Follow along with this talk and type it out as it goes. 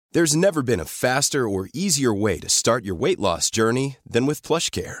There's never been a faster or easier way to start your weight loss journey than with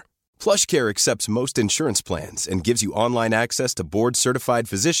PlushCare. PlushCare accepts most insurance plans and gives you online access to board-certified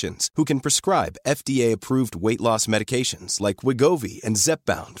physicians who can prescribe FDA-approved weight loss medications like Wegovy and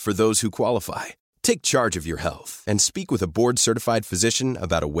Zepbound for those who qualify. Take charge of your health and speak with a board-certified physician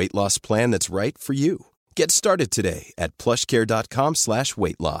about a weight loss plan that's right for you. Get started today at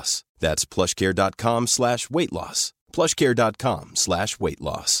plushcare.com/weightloss. That's plushcare.com/weightloss.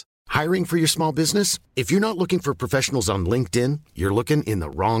 plushcare.com/weightloss. Hiring for your small business? If you're not looking for professionals on LinkedIn, you're looking in the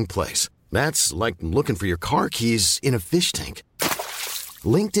wrong place. That's like looking for your car keys in a fish tank.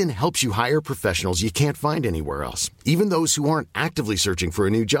 LinkedIn helps you hire professionals you can't find anywhere else, even those who aren't actively searching for a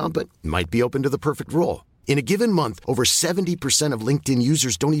new job but might be open to the perfect role. In a given month, over 70% of LinkedIn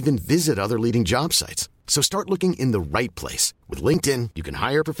users don't even visit other leading job sites. So start looking in the right place. With LinkedIn, you can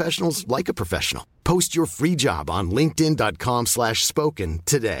hire professionals like a professional. Post your free job on linkedin.com/spoken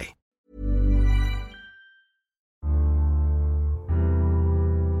today.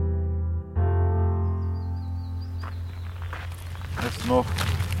 Nå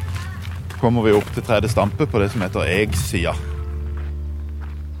kommer vi opp til tredje stampe på det som heter Egsida.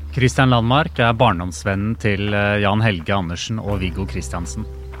 Christian Landmark barndomsvennen til Jan Helge Andersen og Viggo Kristiansen.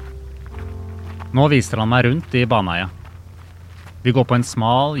 Nå viser han meg rundt i Baneheia. Vi går på en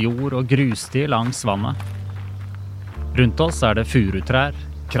smal jord- og grussti langs vannet. Rundt oss det furutrær,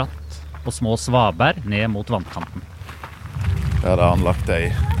 kratt og små svaber ned mot vannkanten. Her har han lagt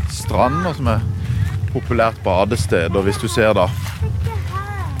ei strand, og som populært badested, og hvis du ser da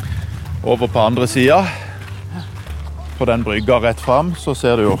over på andre siden, på den brygga rett frem, så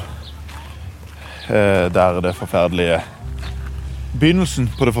ser du jo der det forferdelige, begynnelsen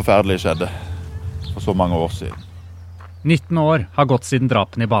på det forferdelige skjedde for så mange år siden. 19 år har gått siden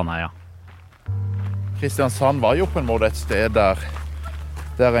drapen i Baneheia. Kristiansand var jo på en måte et sted der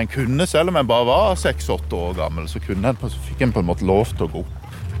en kunne, selv om en bare var 6-8 år gammel, så fikk en på en måte lov til å gå opp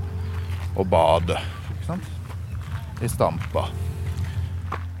og bade, ikke sant? I Stampa.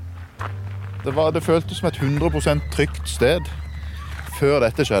 Det føltes som et 100% trygt sted før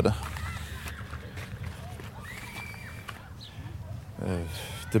dette skjedde.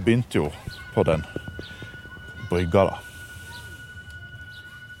 Det begynte jo på den brygga da.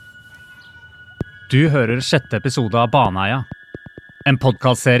 Du hører 6. episode av Baneheia. En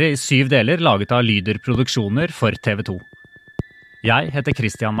podcastserie i 7 deler laget av Lyder Produksjoner for TV 2. Jeg heter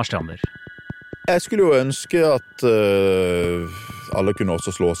Christian Marstrander. Jeg skulle jo ønske at alle kunne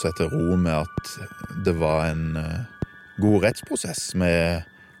også slå seg til ro med at det var en god rettsprosess med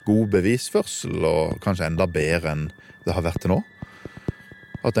god bevisførsel, og kanskje enda bedre enn det har vært til nå.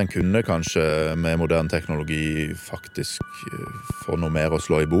 At en kunne kanskje med moderne teknologi faktisk få noe mer å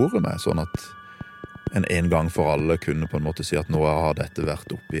slå i bordet med, sånn at en gang for alle kunne på en måte si at nå har dette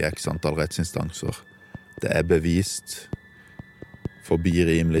vært oppe i x antall rettsinstanser. Det bevist forbi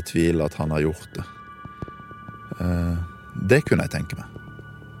rimelig tvil at han har gjort det. Det kunne jeg tenke meg.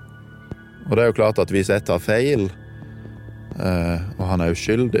 Og det jo klart at hvis jeg tar feil, og han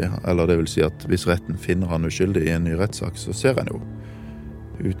uskyldig, eller det vil si at hvis retten finner han uskyldig i en ny rettssak, så ser han jo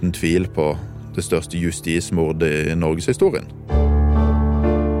uten tvil på det største justismordet i Norges historien.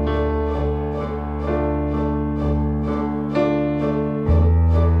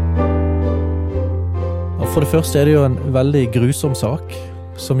 For det første det jo en veldig grusom sak,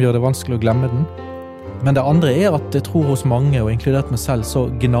 som gjør det vanskelig å glemme den. Men det andre at jeg tror hos mange, og inkludert meg selv,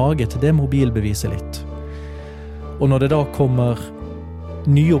 så gnaget det mobilbeviset litt. Og når det da kommer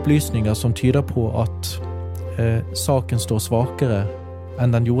nye opplysninger som tyder på at saken står svakere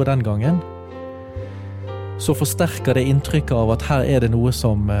enn den gjorde den gangen, så forsterker det inntrykket av at her det noe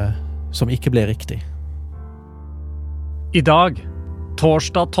som ikke ble riktig. I dag,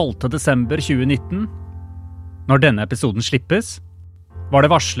 torsdag 12. desember 2019, når denne episoden slippes, var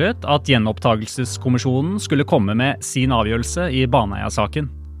det varslet at gjenopptagelseskommisjonen skulle komme med sin avgjørelse i Baneheia-saken.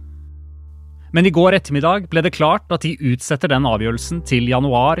 Men i går ettermiddag ble det klart at de utsetter den avgjørelsen til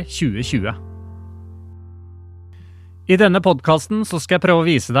januar 2020. I denne podcasten så skal jeg prøve å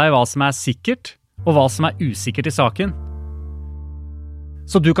vise deg hva som sikkert, og hva som usikkert i saken.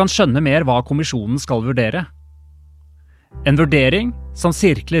 Så du kan skjønne mer hva kommisjonen skal vurdere. En vurdering som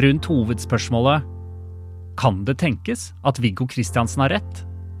sirkler rundt hovedspørsmålet: kan det tenkes at Viggo Kristiansen har rett?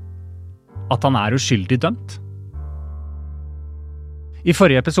 At han uskyldig dømt? I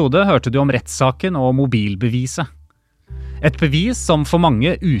forrige episode hørte du om rettssaken og mobilbeviset. Et bevis som for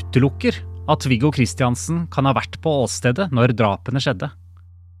mange utelukker at Viggo Kristiansen kan ha vært på åstedet når drapene skjedde.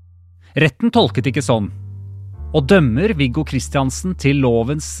 Retten tolket ikke sånn, og dømmer Viggo Kristiansen til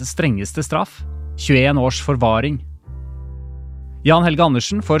lovens strengeste straff, 21 års forvaring. Jan Helge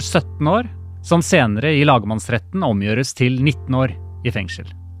Andersen får 17 år, som senere i lagmannsretten omgjøres til 19 år i fengsel.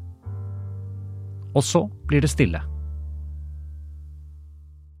 Og så blir det stille.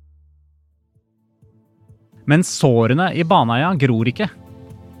 Men sårene i Baneheia gror ikke.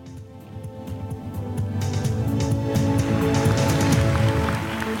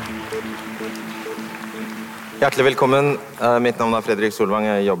 Hjertelig velkommen. Mitt navn er Fredrik Solvang.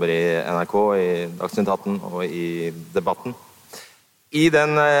 Jeg jobber i NRK, i Dagsnytt 18 og i Debatten. I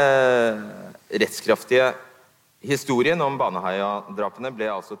den rettskraftige historien om Baneheia-drapene ble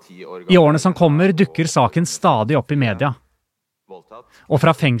altså 10 år gammel. I årene som kommer dukker saken stadig opp i media. Og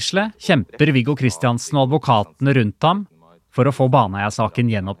fra fengselet kjemper Viggo Kristiansen og advokatene rundt ham for å få Baneheia-saken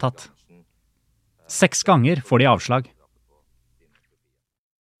gjenopptatt. 6 ganger får de avslag.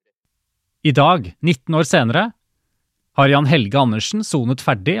 I dag, 19 år senere, har Jan Helge Andersen sonet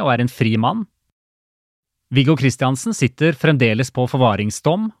ferdig og er en fri mann. Viggo Kristiansen sitter fremdeles på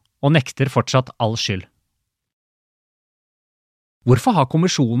forvaringsdom og nekter fortsatt all skyld. Hvorfor har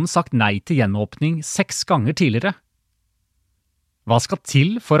kommisjonen sagt nei til gjenåpning 6 ganger tidligere? Hva skal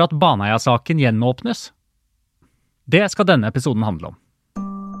til for at Baneheia-saken gjenåpnes? Det skal denne episoden handle om.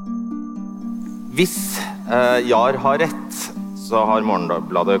 Hvis Jar har rett, så har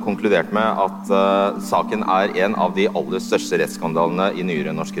Morgenbladet konkludert med at saken er en av de aller største rettsskandalene i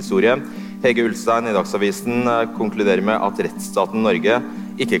nyere norsk historie. Hege Ulstein i Dagsavisen konkluderer med at rettsstaten Norge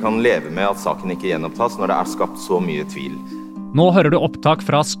ikke kan leve med at saken ikke gjenopptas når det er skapt så mye tvil. Nå hører du opptak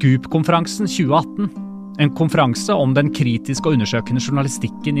fra Scoop-konferansen 2018, en konferanse om den kritiske og undersøkende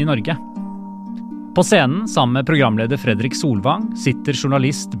journalistikken i Norge. På scenen, sammen med programleder Fredrik Solvang, sitter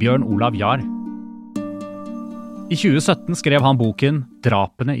journalist Bjørn Olav Jahr. I 2017 skrev han boken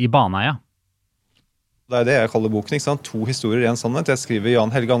 «Drapene i Baneheia». Det er det jeg kaller boken, ikke sant? 2 historier, 1 sannhet. Jeg skriver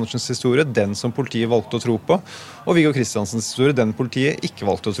Jan Helge Andersens historie, den som politiet valgte å tro på, og Viggo Kristiansens historie, den politiet ikke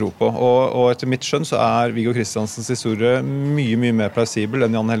valgte å tro på. Og etter mitt skjønn så er Viggo Kristiansens historie mye mer plausibel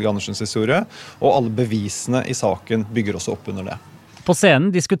enn Jan Helge Andersens historie, og alle bevisene i saken bygger også opp under det. På scenen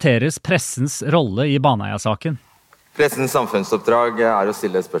diskuteres pressens rolle i Baneheia-saken. Pressens samfunnsoppdrag er å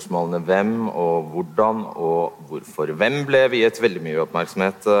stille spørsmålene hvem og hvordan og hvorfor. Hvem ble viet veldig mye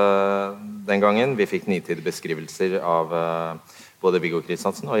oppmerksomhet den gangen? Vi fikk nitide beskrivelser av både Viggo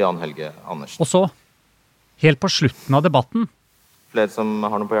Kristiansen og Jan Helge Andersen. Og så, helt på slutten av debatten, Flere som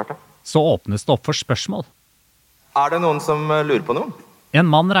har noe på hjertet? Så åpnes det opp for spørsmål. Er det noen som lurer på noe? En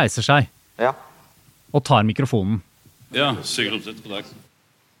mann reiser seg Ja. og tar mikrofonen. Ja, Sigurd Klumset, god dag.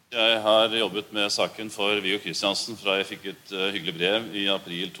 Jeg har jobbet med saken for Viggo Kristiansen fra jeg fikk et hyggelig brev i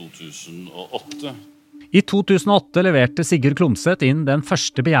april 2008. I 2008 leverte Sigurd Klumset inn den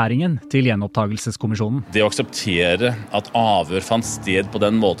første begjæringen til gjenopptagelseskommisjonen. Det å akseptere at avhør fant sted på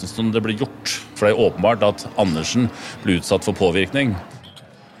den måten som det ble gjort, for det er åpenbart at Andersen ble utsatt for påvirkning.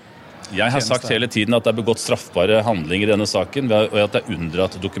 Jeg har sagt hele tiden at det er begått straffbare handlinger i denne saken, og at det er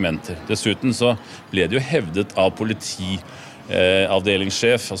unndratt dokumenter. Dessuten så ble det jo hevdet av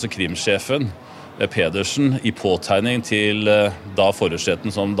avdelingssjef, altså krimsjefen Pedersen, i påtegning til da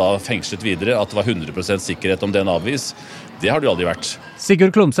forhørsretten som da fengslet videre, at det var 100% sikkerhet om DNA-bevis. Det har det jo aldri vært.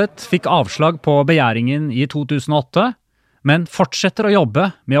 Sigurd Klumset fikk avslag på begjæringen i 2008, men fortsetter å jobbe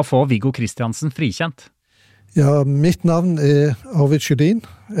med å få Viggo Kristiansen frikjent. Ja, mitt navn er Arvid Sjødin.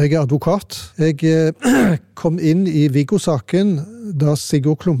 Jeg er advokat. Jeg kom inn i Viggo-saken da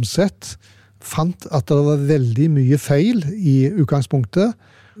Sigurd Klumset fant at det var veldig mye feil i utgangspunktet,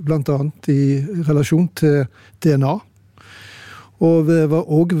 blant annet i relasjon til DNA. Og vi var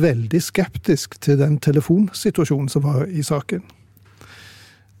også veldig skeptisk til den telefonsituasjonen som var i saken.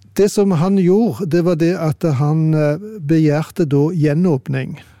 Det som han gjorde, det var det at han begjærte da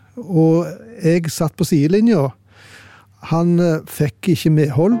gjenåpning. Og jeg satt på sidelinja. Han fikk ikke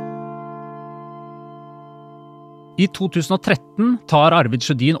medhold. I 2013 tar Arvid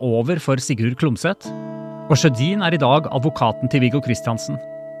Sjødin over for Sigurd Klumset, og Sjødin er i dag advokaten til Viggo Kristiansen.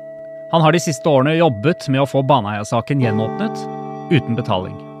 Han har de siste årene jobbet med å få Baneheia-saken gjenåpnet, uten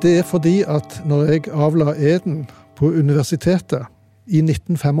betaling. Det er fordi at når jeg avla eden på universitetet i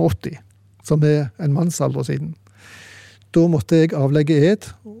 1985, som er en mannsalder siden, da måtte jeg avlegge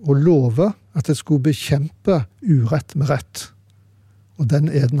ed og love at jeg skulle bekjempe urett med rett. Og den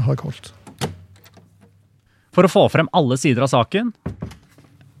eden har jeg holdt. For å få frem alle sider av saken,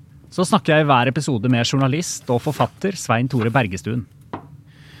 så snakker jeg i hver episode med journalist og forfatter Svein Tore Bergestuen.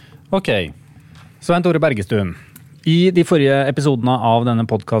 Ok, Svein Tore Bergestuen. I de forrige episodene av denne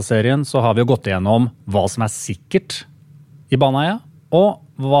podcastserien så har vi jo gått igjennom hva som er sikkert i Baneheia, og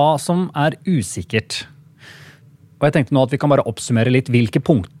hva som er usikkert. Og jeg tenkte nå at vi kan bare oppsummere litt hvilke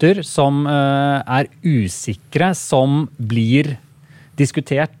punkter som er usikre, som blir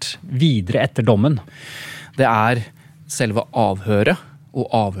diskutert videre etter dommen? Det selve avhøret og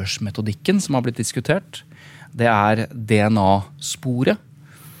avhørsmetodikken som har blitt diskutert. Det DNA-sporet.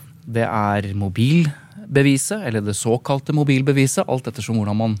 Det mobilbeviset, eller det såkalte mobilbeviset, alt ettersom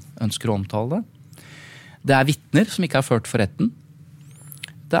hvordan man ønsker å omtale det. Det vitner som ikke ført for retten.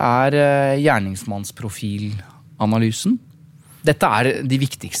 Det gjerningsmannsprofilanalysen. Dette de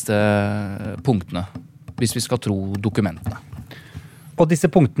viktigste punktene, hvis vi skal tro dokumentene. Og disse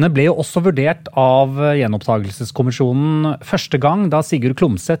punktene ble jo også vurdert av gjenopptakelseskommisjonen første gang, da Sigurd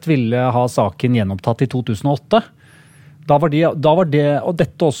Klomsæt ville ha saken gjenopptatt i 2008. Da var det, og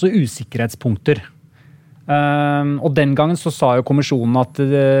dette også usikkerhetspunkter. Og den gangen så sa jo kommisjonen at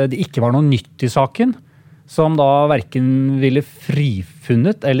det ikke var noe nytt i saken, som da hverken ville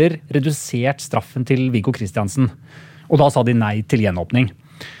frifunnet eller redusert straffen til Viggo Kristiansen. Og da sa de nei til gjenåpning.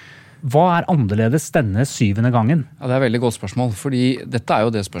 Hva annerledes denne 7. gangen? Ja, det et veldig godt spørsmål, fordi dette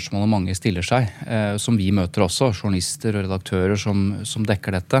jo det spørsmålet mange stiller seg, som vi møter også, journalister og redaktører som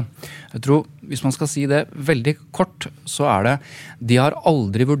dekker dette. Jeg tror, hvis man skal si det veldig kort, så det, de har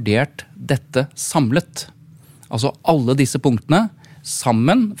aldri vurdert dette samlet. Altså alle disse punktene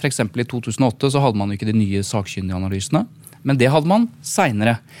sammen, for eksempel i 2008 så hadde man jo ikke de nye sakkyndige analysene, men det hadde man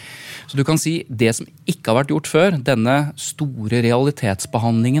senere. Så du kan si det som ikke har vært gjort før, denne store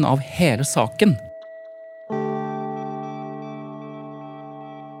realitetsbehandlingen av hele saken.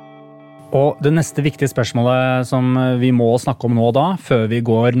 Og det neste viktige spørsmålet som vi må snakke om nå da, før vi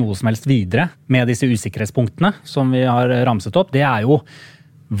går noe som helst videre med disse usikkerhetspunktene som vi har ramset opp, det jo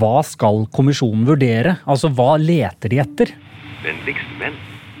hva skal kommisjonen vurdere? Altså hva leter de etter? Vennligst venn.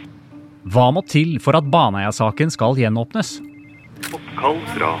 Hva må til for at Baneheia-saken skal gjenåpnes? Oppkall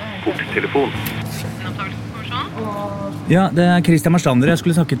fra porttelefon. Ja, det Christian Marstrander. Jeg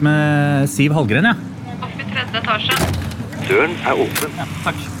skulle snakket med Siv Hallgren, ja. Opp i 3. etasje. Døren åpen. Ja,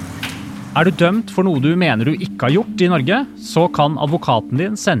 takk. Du dømt for noe du mener du ikke har gjort i Norge, så kan advokaten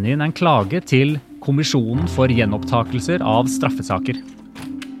din sende inn en klage til Kommisjonen for gjenopptakelser av straffesaker.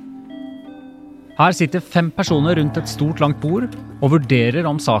 Her sitter 5 personer rundt et stort langt bord og vurderer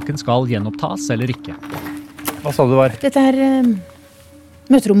om saken skal gjenopptas eller ikke. Hva sa du var? Dette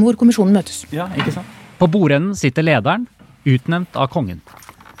møterom hvor kommisjonen møtes. Ja, ikke sant? På bordenden sitter lederen, utnevnt av kongen.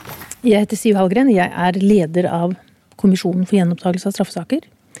 Jeg heter Siv Hallgren, jeg leder av Kommisjonen for gjenopptakelse av straffesaker.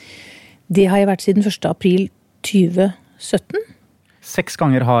 Det har jeg vært siden 1. april 2017. 6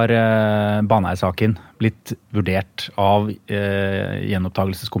 ganger har Baneheia-saken blitt vurdert av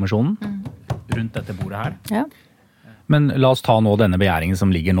gjenopptakelseskommisjonen rundt dette bordet her. Ja. Men la oss ta nå denne begjæringen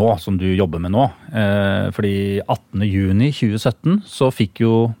som ligger nå, som du jobber med nå. Fordi 18. juni 2017 så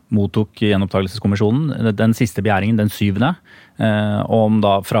mottok gjenopptakelseskommisjonen den siste begjæringen, den 7. Om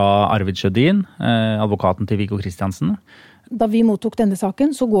da fra Arvid Sjødin, advokaten til Viggo Kristiansen. Da vi mottok denne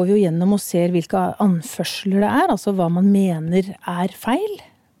saken, så går vi jo gjennom og ser hvilke anførsler det altså hva man mener feil.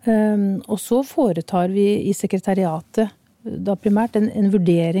 Og så foretar vi i sekretariatet da primært en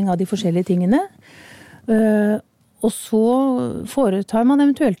vurdering av de forskjellige tingene. Og så foretar man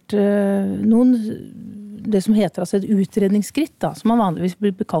eventuelt det som heter et utredningsskritt, da, som man vanligvis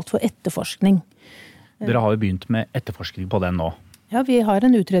blir kalt for etterforskning. Dere har jo begynt med etterforskning på den nå. Ja, vi har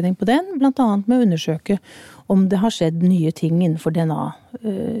en utredning på den, blant annet med å undersøke om det har skjedd nye ting innenfor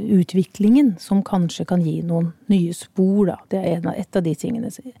DNA-utviklingen, som kanskje kan gi noen nye spor. Da. Det en av de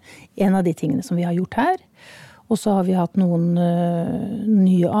tingene som vi har gjort her. Og så har vi hatt noen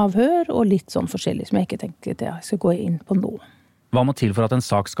nye avhør, og litt sånn forskjellig som jeg ikke tenker at jeg skal gå inn på nå. Hva må til for at en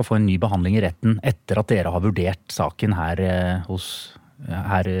sak skal få en ny behandling i retten etter at dere har vurdert saken her hos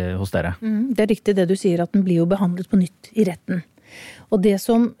dere? Det riktig det du sier, at den blir jo behandlet på nytt i retten. Og det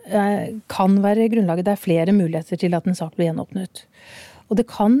som kan være grunnlaget, det flere muligheter til at en sak blir gjenåpnet. Og det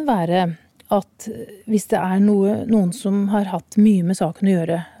kan være at hvis det noen som har hatt mye med saken å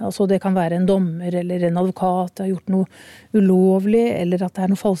gjøre, altså det kan være en dommer eller en advokat har gjort noe ulovlig, eller at det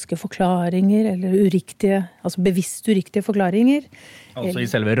noen falske forklaringer, eller bevisst uriktige forklaringer. Altså i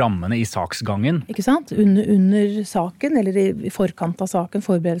selve rammene i saksgangen? Ikke sant? Under saken, eller i forkant av saken,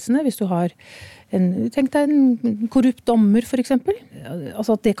 forberedelsene, hvis du har tenk deg en korrupt dommer for eksempel,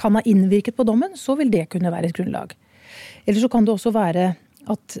 altså at det kan ha innvirket på dommen, så vil det kunne være et grunnlag. Eller så kan det også være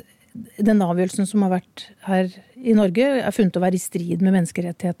at den avgjørelsen som har vært her i Norge funnet å være i strid med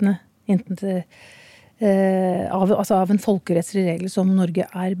menneskerettighetene av en folkerettslig regel som Norge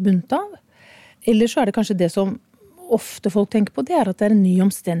bundet av. Eller så det kanskje det som ofte folk tenker på, det at det en ny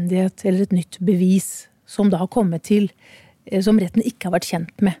omstendighet eller et nytt bevis som da har kommet til, som retten ikke har vært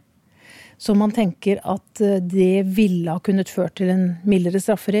kjent med. Så man tenker at det ville ha kunnet ført til en mildere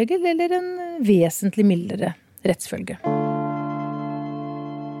strafferegel eller en vesentlig mildere rettsfølge.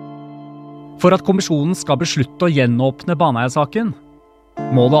 For at kommisjonen skal beslutte å gjenåpne Baneheia-saken,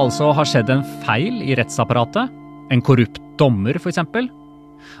 må det altså ha skjedd en feil i rettsapparatet, en korrupt dommer for eksempel,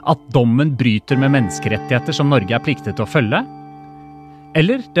 at dommen bryter med menneskerettigheter som Norge er pliktet til å følge,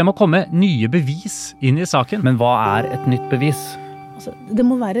 eller det må komme nye bevis inn i saken. Men hva er et nytt bevis? Altså, det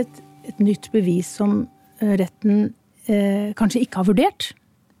må være et nytt bevis som retten kanskje ikke har vurdert,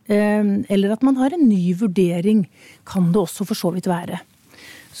 eller at man har en ny vurdering, kan det også for så vidt være.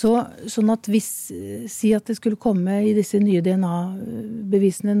 Sånn at hvis, si at det skulle komme i disse nye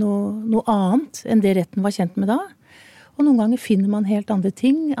DNA-bevisene noe annet enn det retten var kjent med da, og noen ganger finner man helt andre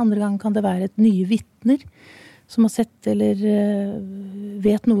ting, andre ganger kan det være et nye vittner som har sett eller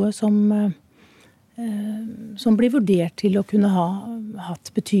vet noe som blir vurdert til å kunne ha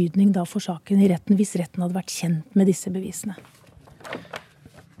hatt betydning da for saken i retten, hvis retten hadde vært kjent med disse bevisene.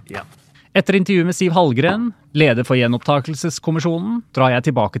 Ja. Etter intervjuet med Siv Hallgren, leder for gjenopptakelseskommisjonen, drar jeg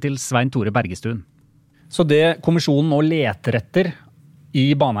tilbake til Svein Tore Bergestuen. Så det kommisjonen nå leter etter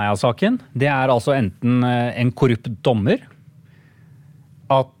i Baneheia-saken, det er altså enten en korrupt dommer,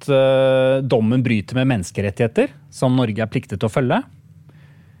 at dommen bryter med menneskerettigheter, som Norge er pliktet til å følge,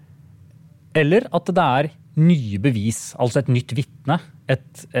 eller at det er nye bevis, altså et nytt vittne,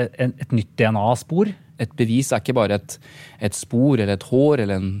 et nytt DNA-spor. Et bevis er ikke bare et spor, eller et hår,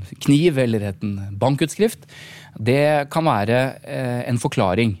 eller en kniv, eller en bankutskrift. Det kan være en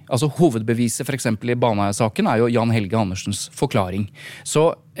forklaring. Altså hovedbeviset for eksempel i Baneheia-saken er jo Jan Helge Andersens forklaring. Så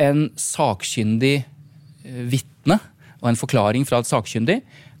en sakkyndig vittne, og en forklaring fra et sakkyndig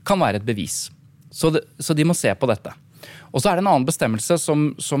kan være et bevis. Så de må se på dette. Og så er det en annen bestemmelse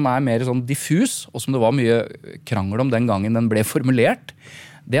som er mer sånn diffus, og som det var mye krangel om den gangen den ble formulert.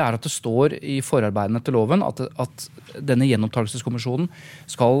 Det er at det står i forarbeidene til loven at denne gjenopptakelseskommisjonen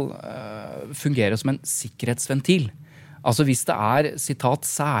skal fungere som en sikkerhetsventil. Altså hvis det er, sitat,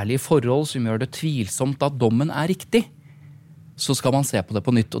 særlige forhold som gjør det tvilsomt at dommen er riktig, så skal man se på det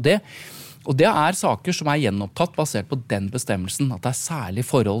på nytt. Og det er saker som er gjenopptatt basert på den bestemmelsen, at det er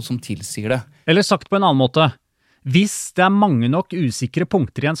særlige forhold som tilsier det. Eller sagt på en annen måte, hvis det er mange nok usikre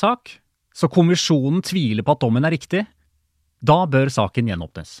punkter i en sak, så kommisjonen tviler på at dommen er riktig, da bør saken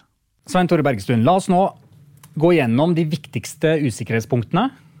gjenåpnes. Svein Tore Bergestuen, la oss nå gå gjennom de viktigste usikkerhetspunktene,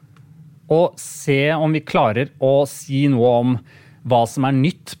 og se om vi klarer å si noe om hva som er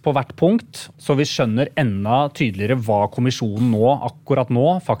nytt på hvert punkt, så vi skjønner enda tydeligere hva kommisjonen nå, akkurat nå,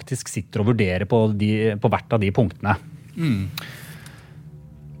 faktisk sitter og vurderer på hvert av de punktene.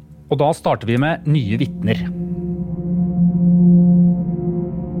 Og da starter vi med nye vittner.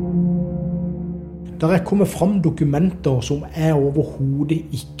 Der er kommet fram dokumenter som jeg overhodet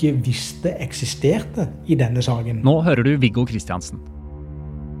ikke visste eksisterte i denne saken. Nå hører du Viggo Kristiansen.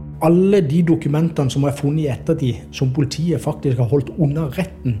 Alle de dokumentene som er funnet i ettertid, som politiet faktisk har holdt under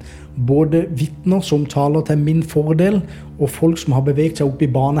retten, både vittner som taler til min fordel, og folk som har beveget seg opp i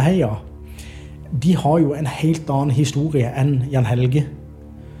Baneheia, de har jo en helt annen historie enn Jan Helge.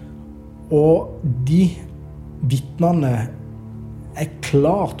 Og de vittnene er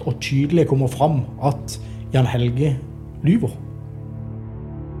klart og tydelig kommer fram at Jan Helge lyver.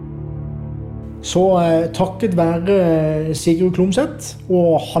 Så takket være Sigurd Klumseth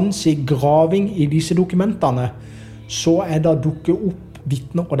og hans graving i disse dokumentene, så er det dukket opp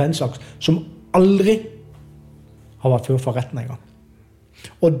vittner og den slags som aldri har vært ført for retten en gang.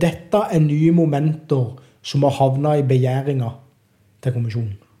 Og dette er nye momenter som har havnet i begjæringa til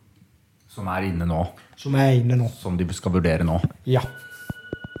kommisjonen. Som er inne nå. Som de skal vurdere nå. Ja.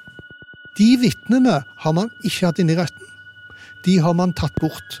 De vittnene har man ikke hatt inn i retten. De har man tatt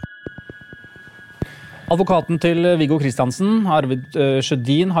bort. Advokaten til Viggo Kristiansen, Arvid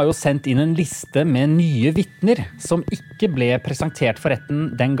Sjødin, har jo sendt inn en liste med nye vittner som ikke ble presentert for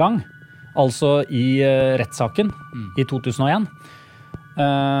retten den gang, altså i rettssaken i 2001.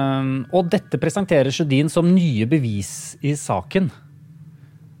 Og dette presenterer Sjødin som nye bevis i saken.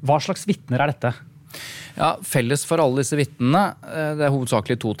 Hva slags vittner er dette? Ja, felles for alle disse vittnene, det er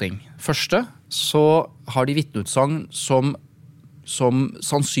hovedsakelig to ting. Første, så har de vittneutsagn som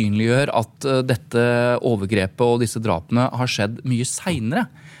sannsynliggjør at dette overgrepet og disse drapene har skjedd mye senere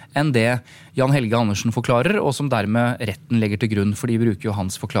enn det Jan Helge Andersen forklarer, og som dermed retten legger til grunn, for de bruker jo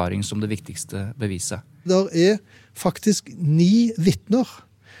hans forklaring som det viktigste beviset. Det er faktisk 9 vittner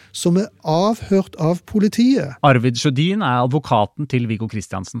som er avhørt av politiet. Arvid Sjødin er advokaten til Viggo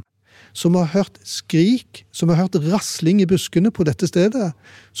Kristiansen. Som har hørt skrik, som har hørt rassling i buskene på dette stedet,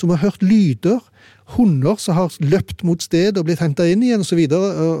 som har hørt lyder, hunder som har løpt mot stedet og blitt hentet inn igjen, og så videre,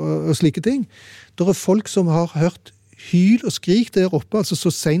 og slike ting. Det er folk som har hørt hyl og skrik der oppe, altså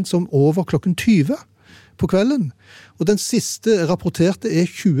så sent som over klokken 20 på kvelden. Og den siste rapporterte er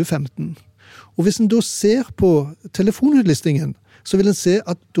 2015. Og hvis en da ser på telefonutlistingen, så vil en se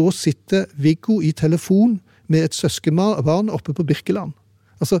at da sitter Viggo i telefon med et søskenbarn oppe på Birkeland.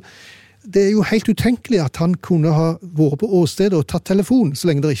 Altså, det jo helt utenkelig at han kunne ha vært på åstedet og tatt telefon så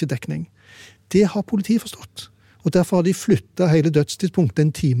lenge det ikke er dekning. Det har politiet forstått, og derfor har de flyttet hele dødstidspunktet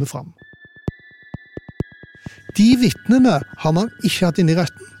en time frem. De vitnene har man ikke hatt inn i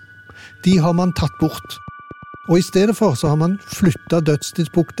retten. De har man tatt bort. Og i stedet for så har man flyttet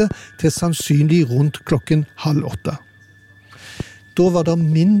dødstidspunktet til sannsynlig rundt 7:30. Da var det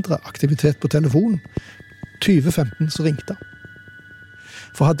mindre aktivitet på telefonen. 2015 så ringte.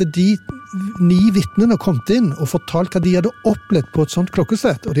 For hadde de 9 vitnene kommet inn og fortalt hva de hadde opplevd på et sånt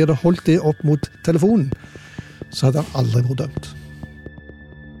klokkeslett, og de hadde holdt det opp mot telefonen, så hadde han aldri vært dømt.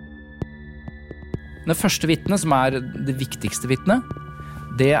 Det første vitnet, som det viktigste vitnet,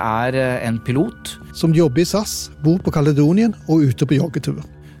 det en pilot. Som jobber i SAS, bor på Kaledonien og ute på joggetur.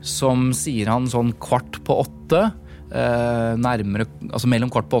 Som sier han sånn 7:15, nærmere, altså mellom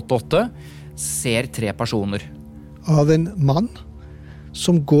 7:15 og 8, ser 3 personer. Av en mann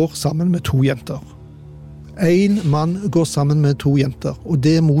som går sammen med 2 jenter. En mann går sammen med 2 jenter, og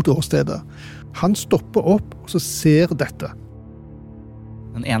det mot åstedet. Han stopper opp og så ser dette.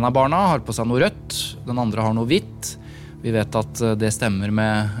 Den ene av barna har på seg noe rødt, den andre har noe hvitt. Vi vet at det stemmer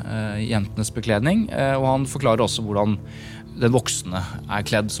med jentenes bekledning, og han forklarer også hvordan den voksne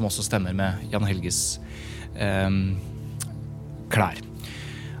kledd, som også stemmer med Jan Helges klær.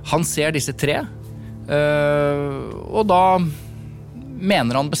 Han ser disse 3, og da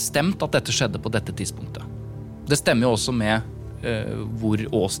mener han bestemt at dette skjedde på dette tidspunktet. Det stemmer jo også med hvor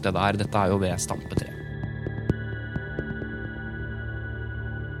åstedet Dette jo ved Stampe 3.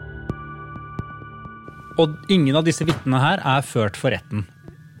 Og ingen av disse vitnene her ført for retten?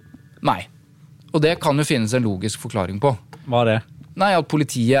 Nei. Og det kan jo finnes en logisk forklaring på. Hva det? Nei, at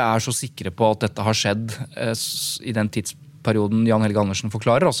politiet så sikre på at dette har skjedd i den tidsperioden Jan Helge Andersen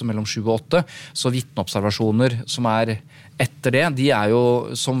forklarer, altså mellom 7 og 8, så vitneobservasjoner som etter det, de jo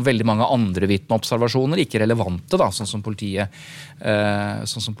som veldig mange andre vitneobservasjoner ikke relevante, da, sånn som politiet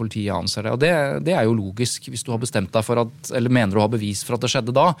anser det. Og det jo logisk hvis du har bestemt deg for at, eller mener du har bevis for at det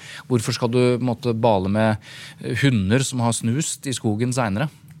skjedde da. Hvorfor skal du bale med hunder som har snust i skogen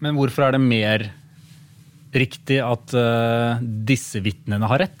senere? Men hvorfor det mer riktig at disse vitnene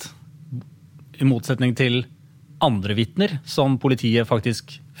har rett? I motsetning til andre vitner som politiet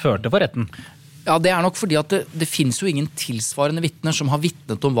faktisk førte for retten? Ja, det nok fordi at det finnes jo ingen tilsvarende vitner som har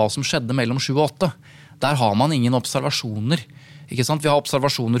vitnet om hva som skjedde mellom 7 og 8. Der har man ingen observasjoner. Ikke sant? Vi har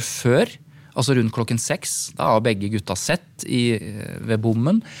observasjoner før, altså rundt 6:00. Da har begge gutta sett ved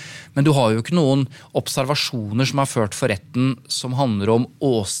bommen. Men du har jo ikke noen observasjoner som ført for retten som handler om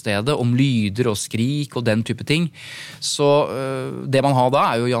åstedet, om lyder og skrik og den type ting. Så det man har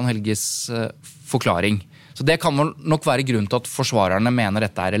da jo Jan Helges forklaring. Så det kan nok være grunn til at forsvarerne mener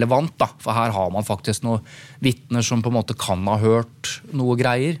dette relevant, da. For her har man faktisk noen vitner som på en måte kan ha hørt noe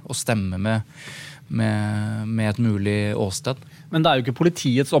greier og stemme med et mulig åsted. Men det jo ikke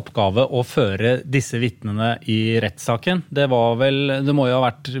politiets oppgave å føre disse vitnene i rettssaken. Det må jo ha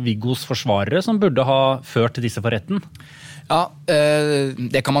vært Viggos forsvarere som burde ha ført disse for retten. Ja,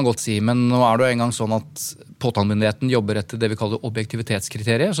 det kan man godt si, men nå det jo en gang sånn at påtalemyndigheten jobber etter det vi kaller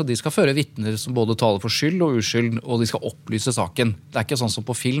objektivitetskriterier, så de skal føre vitner som både taler for skyld og uskyld, og de skal opplyse saken. Det ikke sånn som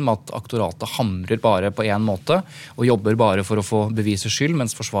på film at aktoratet hamrer bare på en måte og jobber bare for å få bevise skyld,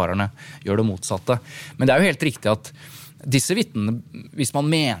 mens forsvarerne gjør det motsatte. Men det jo helt riktig at disse vitnene, hvis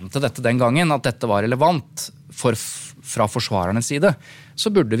man mente dette den gangen, at dette var relevant fra forsvarernes side,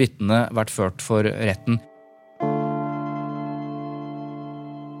 så burde vitnene vært ført for retten.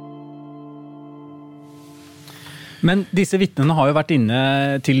 Men disse vitnene har jo vært inne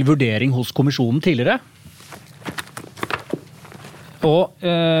til vurdering hos kommisjonen tidligere. Og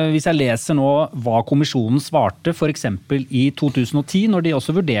hvis jeg leser nå hva kommisjonen svarte, for eksempel i 2010, når de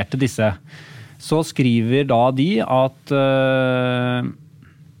også vurderte disse, så skriver da de at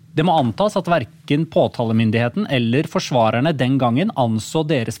det må antas at hverken påtalemyndigheten eller forsvarerne den gangen anså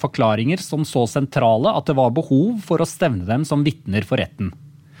deres forklaringer som så sentrale at det var behov for å stevne dem som vitner for retten.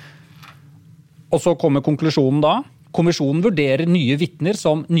 Og så kommer konklusjonen da. Kommisjonen vurderer nye vitner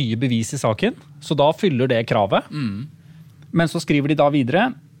som nye bevis i saken, så da fyller det kravet. Men så skriver de da videre,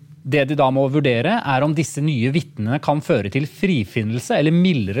 det de da må vurdere om disse nye vitnene kan føre til frifinnelse eller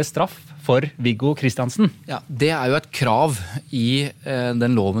mildere straff for Viggo Kristiansen. Ja, det jo et krav i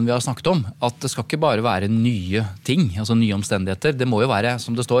den loven vi har snakket om, at det skal ikke bare være nye ting, altså nye omstendigheter. Det må jo være,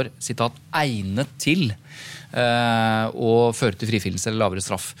 som det står, sitat, egnet til å føre til frifinnelse eller lavere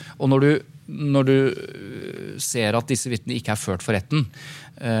straff. Og når du ser at disse vitnene ikke ført for retten,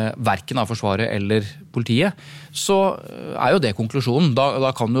 verken av forsvaret eller politiet, så jo det konklusjonen.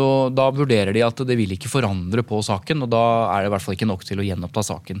 Da vurderer de at det vil ikke forandre på saken, og da det i hvert fall ikke nok til å gjenoppta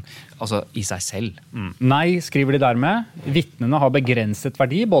saken, altså i seg selv. Nei, skriver de dermed. Vitnene har begrenset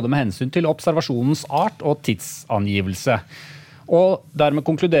verdi, både med hensyn til observasjonens art og tidsangivelse. Og dermed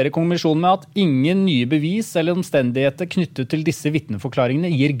konkluderer kommisjonen med at ingen nye bevis eller omstendigheter knyttet til disse vitneforklaringene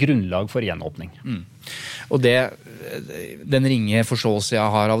gir grunnlag for gjenåpning. Og den ringe forståelse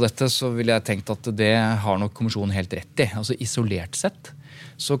jeg har av dette, så vil jeg tenkt at det har nok kommisjonen helt rett i. Altså isolert sett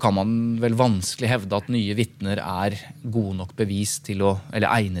så kan man vel vanskelig hevde at nye vitner gode nok bevis til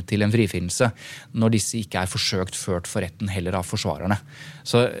eller egnet til en frifinnelse, når disse ikke forsøkt ført for retten heller av forsvarerne.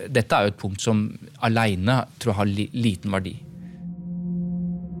 Så dette jo et punkt som alene tror jeg har liten verdi.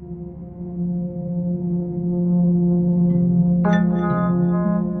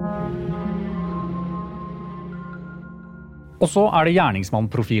 Og så det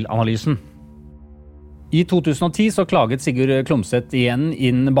gjerningsmannprofilanalysen. I 2010 så klaget Sigurd Klomsæt igjen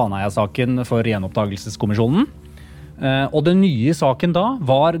inn Baneheia-saken for gjenoppdagelseskommisjonen. Og den nye saken da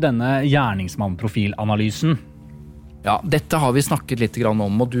var denne gjerningsmannprofilanalysen. Ja, dette har vi snakket litt om,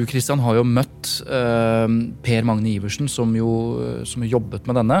 og du, Christian, har jo møtt Per Magne Iversen, som jobbet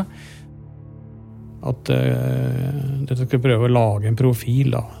med denne. At dette skal prøve å lage en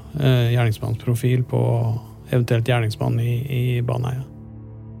profil, gjerningsmannsprofil på eventuelt gjerningsmann i Baneheia.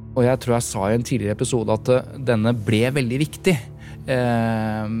 Og jeg tror jeg sa i en tidligere episode at denne ble veldig viktig.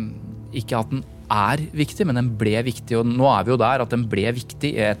 Ikke at den viktig, men den ble viktig, og nå vi jo der at den ble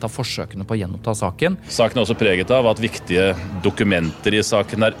viktig i et av forsøkene på å gjenoppta saken. Saken også preget av at viktige dokumenter i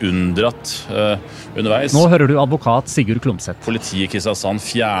saken unndratt underveis. Nå hører du advokat Sigurd Klomsæt. Politiet i Kristiansand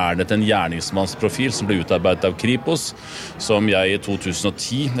fjernet en gjerningsmannsprofil som ble utarbeidet av Kripos, som jeg i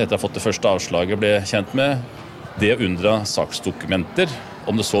 2010, etter å ha fått det første avslaget, ble kjent med. Det å unndra saksdokumenter,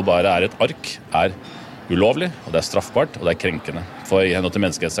 om det så bare et ark, ulovlig, og det straffbart, og det krenkende. For i henhold til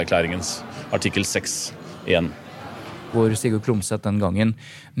menneskerettighetserklæringens artikkel 6.1. Hvor Sigurd Klomsæt den gangen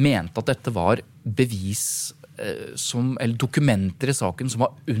mente at dette var bevis eller dokumenter i saken som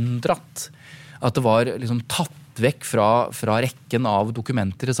var unndratt. At det var liksom tatt vekk fra rekken av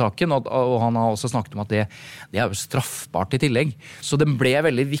dokumenter i saken, og han har også snakket om at det jo straffbart i tillegg. Så den ble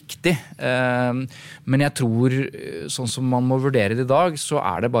veldig viktig. Men jeg tror, sånn som man må vurdere det i dag, så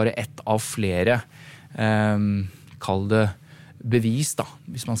det bare ett av flere, kall det bevis da.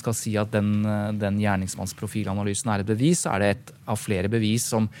 Hvis man skal si at den gjerningsmannsprofilanalysen et bevis, så det et av flere bevis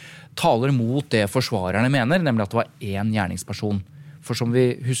som taler mot det forsvarerne mener, nemlig at det var én gjerningsperson. For som vi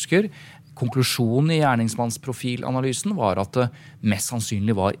husker, konklusjonen i gjerningsmannsprofilanalysen var at det mest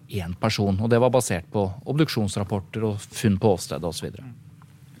sannsynlig var én person, og det var basert på obduksjonsrapporter og funn på åstedet og så videre.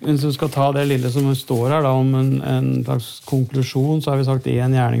 Hvis du skal ta det lille som står her da, om en slags konklusjon, så har vi sagt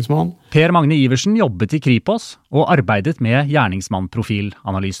én gjerningsmann. Per Magne Iversen jobbet i Kripos og arbeidet med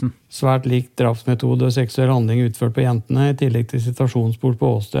gjerningsmannprofilanalysen. Svært lik drapsmetode og seksuell handling utført på jentene, i tillegg til situasjonsbord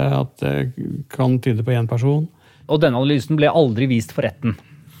på åsted, at det kan tyde på én person. Og denne analysen ble aldri vist for retten.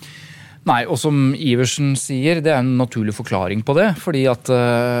 Nei, og som Iversen sier, det en naturlig forklaring på det, fordi at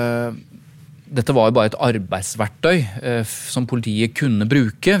dette var jo bare et arbeidsverktøy som politiet kunne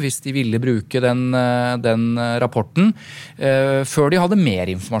bruke hvis de ville bruke den rapporten før de hadde mer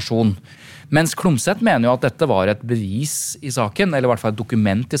informasjon. Mens Klomsæt mener jo at dette var et bevis i saken, eller i hvert fall et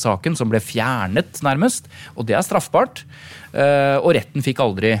dokument i saken som ble fjernet nærmest, og det straffbart. Og retten fikk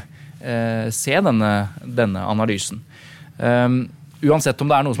aldri se denne analysen. Uansett om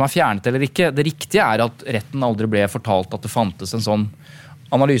det noe som fjernet eller ikke, det riktige at retten aldri ble fortalt at det fantes en sånn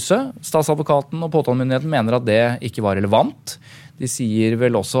analyse. Statsadvokaten og påtalemyndigheten mener at det ikke var relevant. De sier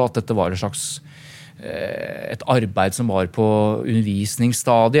vel også at dette var et arbeid som var på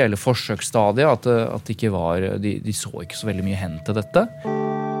undervisningsstadiet eller forsøksstadiet, at det ikke var, de så ikke så veldig mye hen til dette.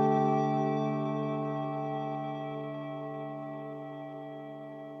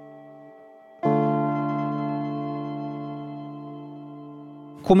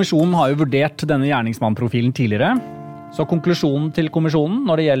 Kommisjonen har jo vurdert denne gjerningsmannprofilen tidligere, så konklusjonen til kommisjonen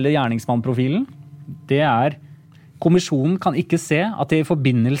når det gjelder gjerningsmannprofilen, det kommisjonen kan ikke se at det i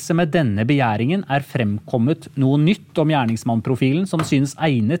forbindelse med denne begjæringen fremkommet noe nytt om gjerningsmannprofilen som synes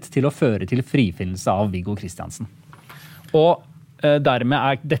egnet til å føre til frifinnelse av Viggo Kristiansen. Og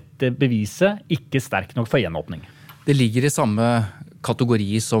dermed dette beviset ikke sterkt nok for gjenåpning. Det ligger i samme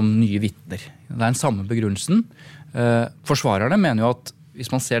kategori som nye vitner. Det den samme begrunnelsen. Forsvarerne mener jo at hvis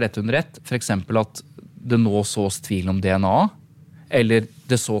man ser dette under ett, for eksempel at det nå sås tvil om DNA, eller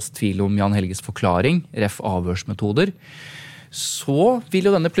det sås tvil om Jan Helges forklaring, ref avhørsmetoder, så vil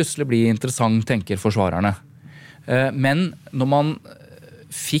jo denne plutselig bli interessant, tenker forsvarerne. Men når man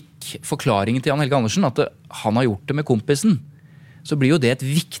fikk forklaringen til Jan Helge Andersen at han har gjort det med kompisen, så blir jo det et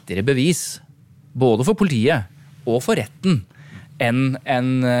viktigere bevis, både for politiet og for retten, enn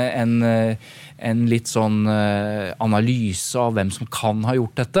en litt sånn analyse av hvem som kan ha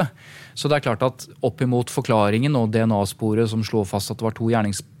gjort dette. Så det er klart at opp imot forklaringen og DNA-sporet som slår fast at det var 2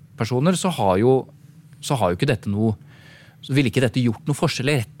 gjerningspersoner, så har jo ikke dette noe, så ville ikke dette gjort noe forskjell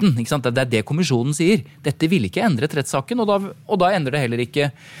i retten. Ikke sant? Det er det kommisjonen sier. Dette ville ikke endret rettssaken, og da endrer det heller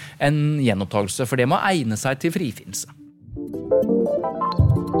ikke en gjenopptagelse, for det må egne seg til frifinnelse.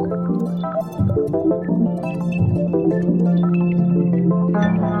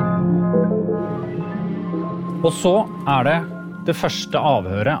 Og så det første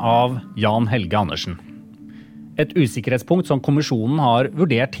avhøret av Jan Helge Andersen. Et usikkerhetspunkt som kommisjonen har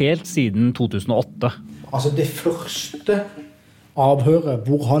vurdert helt siden 2008. Altså det første avhøret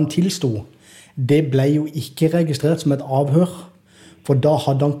hvor han tilstod, det ble jo ikke registrert som et avhør, for da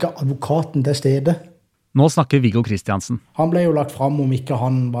hadde han ikke advokaten til stede. Nå snakker Viggo Kristiansen. Han ble jo lagt fram om ikke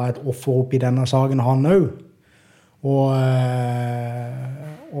han var et offer opp i denne saken, han også.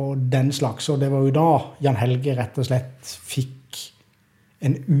 Og den slags, og det var jo da Jan Helge rett og slett fikk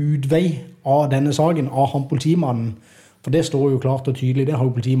en utvei av denne saken, av han politimannen. For det står jo klart og tydelig, det har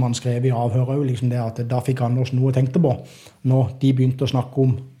jo politimannen skrevet i avhøret også, liksom det at da fikk Andersen noe å tenke på, når de begynte å snakke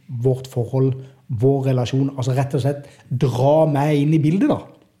om vårt forhold, vår relasjon, altså rett og slett dra meg inn i bildet da.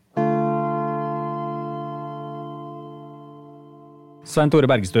 Svein Tore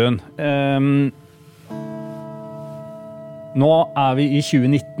Bergstuen, nå vi i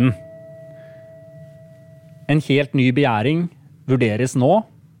 2019. En helt ny begjæring vurderes nå.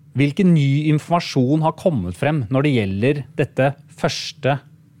 Hvilken ny informasjon har kommet frem når det gjelder dette første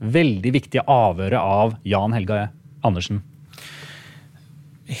veldig viktige avhøret av Jan Helge Andersen?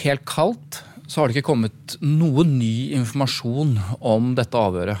 Helt kaldt så har det ikke kommet noe ny informasjon om dette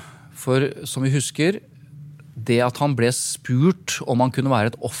avhøret. For som vi husker, det at han ble spurt om han kunne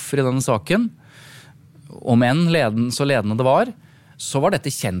være et offer i denne saken, om enn så ledende det var, så var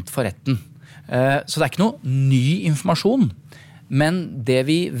dette kjent for retten. Så det ikke noe ny informasjon. Men det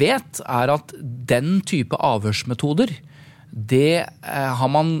vi vet at den type avhørsmetoder, det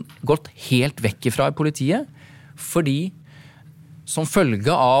har man gått helt vekk ifra i politiet, fordi som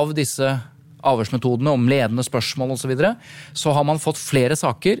følge av disse avhørsmetodene om ledende spørsmål og så videre, så har man fått flere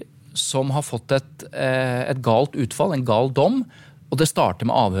saker som har fått et galt utfall, en gal dom, og det starter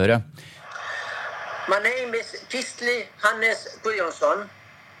med avhøret. My name is Gisli Hannes Guðjónsson.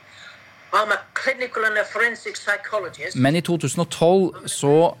 I'm a clinical and a forensic psychologist. Men i 2012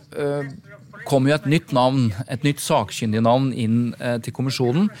 så kom jo et nytt navn, et nytt sakkyndig navn inn til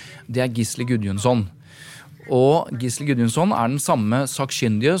kommisjonen. Det Gisli Gudjonsson. Og Gisli Gudjonsson den samme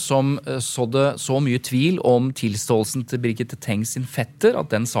sakkyndige som sådde så mye tvil om tilståelsen til Birgitte Tengs sin fetter,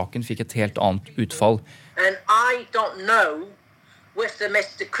 at den saken fikk et helt annet utfall. And I don't know whether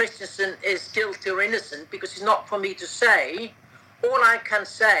Mr. Christensen is guilty or innocent, because it's not for me to say. All I can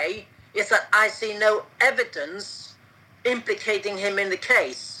say is that I see no evidence implicating him in the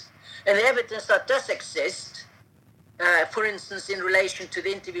case. And the evidence that does exist, for instance, in relation to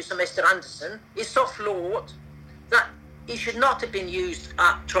the interviews of Mr. Anderson, is so flawed that he should not have been used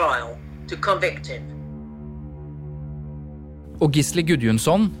at trial to convict him. Og Gisli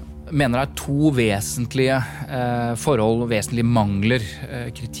Gudjonsson mener det to vesentlige forhold, vesentlige mangler,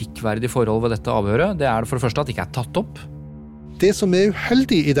 kritikkverdige forhold ved dette avhøret. Det for det første at det ikke tatt opp. Det som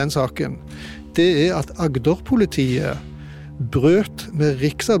uheldig i den saken, det at Agder-politiet brøt med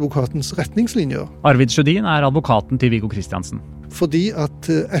Riksadvokatens retningslinjer. Arvid Sjødin advokaten til Viggo Kristiansen. Fordi at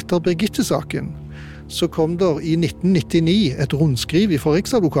etter Birgitte-saken så kom der i 1999 et rundskriv fra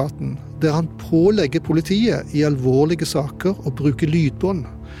Riksadvokaten der han pålegger politiet i alvorlige saker å bruke lydbånd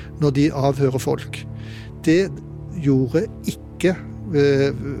når de avhører folk. Det gjorde ikke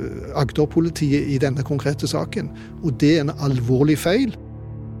Agder-politiet i denne konkrete saken, og det en alvorlig feil.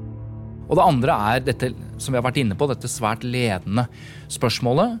 Og det andre dette, som vi har vært inne på, dette svært ledende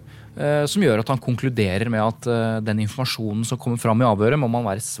spørsmålet, som gjør at han konkluderer med at den informasjonen som kommer fram i avhøret må man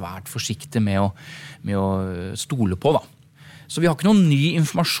være svært forsiktig med å stole på. Da. Så vi har ikke noen ny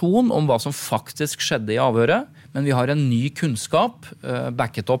informasjon om hva som faktisk skjedde i avhøret, men vi har en ny kunnskap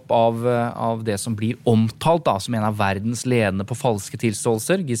backet opp av det som blir omtalt da, som en av verdens ledende på falske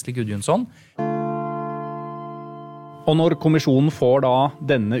tilståelser, Gisli Gudjonsson. Og når kommisjonen får da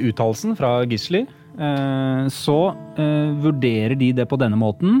denne uttalelsen fra Gisli, så vurderer de det på denne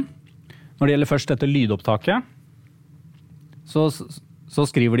måten. Når det gjelder først dette lydopptaket, så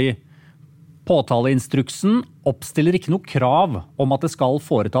skriver de påtaleinstruksen oppstiller ikke noe krav om at det skal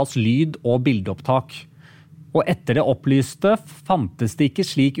foretas lyd- og bildeopptak. Og etter det opplyste fantes det ikke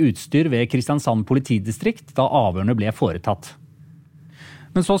slik utstyr ved Kristiansand politidistrikt da avhørene ble foretatt.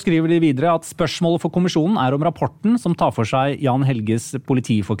 Men så skriver de videre at spørsmålet for kommisjonen er om rapporten, som tar for seg Jan Helges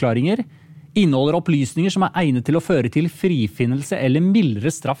politiforklaringer, inneholder opplysninger som er egnet til å føre til frifinnelse eller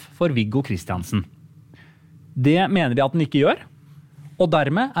mildere straff for Viggo Kristiansen. Det mener de at den ikke gjør, og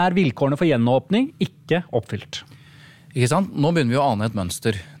dermed er vilkårene for gjenåpning ikke oppfylt. Ikke sant? Nå begynner vi å ane et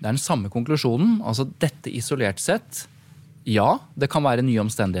mønster. Det er den samme konklusjonen, altså dette isolert sett. Ja, det kan være nye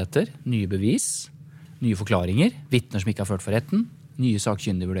omstendigheter, nye bevis, nye forklaringer, vittner som ikke har ført for retten, nye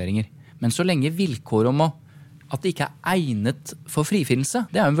sakkyndige vurderinger. Men så lenge vilkår om at det ikke er egnet for frifinnelse,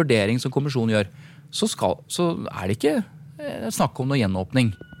 det er en vurdering som kommisjonen gjør, så er det ikke snakk om noe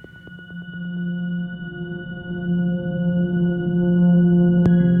gjenåpning.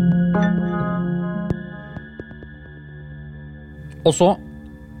 Og så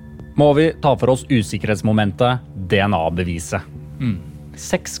må vi ta for oss usikkerhetsmomentet DNA-beviset.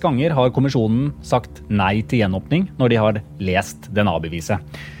 6 ganger har kommisjonen sagt nei til gjenåpning når de har lest DNA-beviset.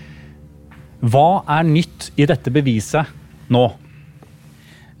 Hva er nytt i dette beviset nå?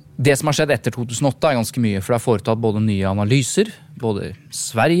 Det som har skjedd etter 2008 er ganske mye, for det er foretatt både nye analyser, både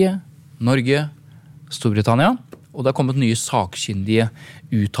Sverige, Norge, Storbritannia, og det har kommet nye sakkyndige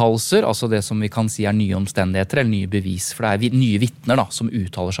uttalelser, altså det som vi kan si er nye omstendigheter eller nye bevis, for det er nye vittner da, som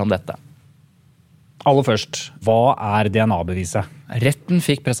uttaler seg om dette. Aller først, hva er DNA-beviset? Retten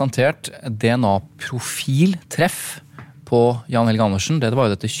fikk presentert DNA-profiltreff på Jan Helge Andersen. Det var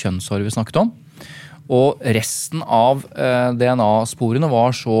jo dette kjønnshåret vi snakket om. Og resten av DNA-sporene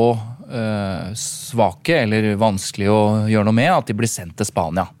var så svake eller vanskelig å gjøre noe med at de ble sendt til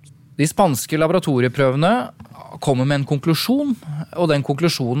Spania. De spanske laboratorieprøvene kommer med en konklusjon, og den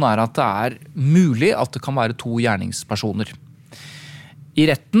konklusjonen er at det er mulig at det kan være 2 gjerningspersoner. I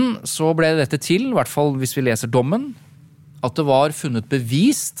retten så ble dette til, i hvert fall hvis vi leser dommen, at det var funnet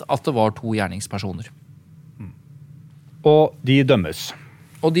bevist at det var 2 gjerningspersoner. Og de dømmes?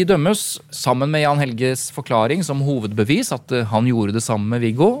 Og de dømmes sammen med Jan Helges forklaring som hovedbevis, at han gjorde det samme med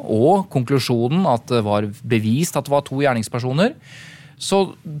Viggo, og konklusjonen at det var bevist at det var 2 gjerningspersoner,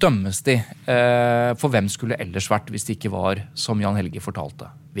 så dømmes de. For hvem skulle ellers vært hvis det ikke var som Jan Helge fortalte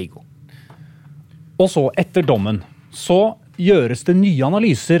Viggo. Og så etter dommen, så gjøres det nye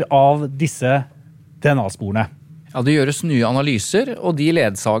analyser av disse DNA-sporene. Ja, det gjøres nye analyser, og de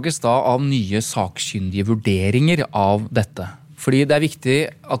ledsages da av nye sakkyndige vurderinger av dette. Fordi det er viktig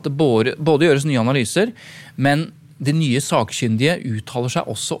at det både gjøres nye analyser, men de nye sakkyndige uttaler seg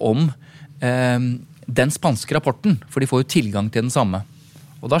også om den spanske rapporten, for de får jo tilgang til den samme.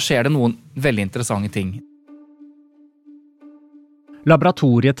 Og da skjer det noen veldig interessante ting.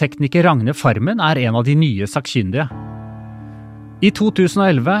 Laboratorietekniker Ragne Farmen er en av de nye sakkyndige. I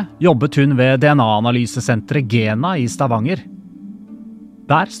 2011 jobbet hun ved DNA-analysesenteret Gena i Stavanger.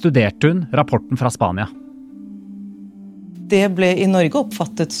 Der studerte hun rapporten fra Spania. Det ble i Norge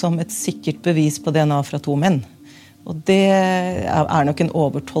oppfattet som et sikkert bevis på DNA fra 2 menn. Og det er nok en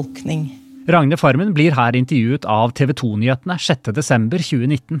overtolkning. Ragne Farmen blir her intervjuet av TV 2-nyhetene 6. desember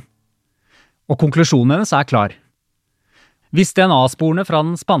 2019. Og konklusjonen hennes er klar. Hvis DNA-sporene fra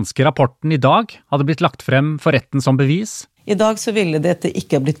den spanske rapporten i dag hadde blitt lagt frem for retten som bevis, i dag så ville dette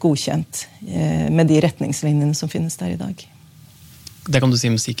ikke blitt godkjent med de retningslinjene som finnes der i dag. Det kan du si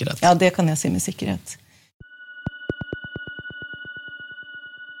med sikkerhet? Ja, det kan jeg si med sikkerhet.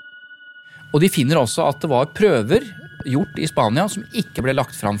 Og de finner også at det var prøver gjort i Spania som ikke ble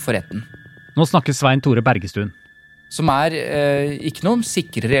lagt frem for retten. Nå snakker Svein Tore Bergestuen. Som er ikke noe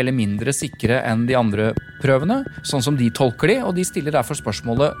sikrere eller mindre sikre enn de andre prøvene, sånn som de tolker de, og de stiller derfor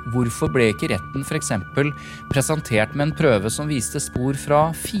spørsmålet hvorfor ble ikke retten for eksempel presentert med en prøve som viste spor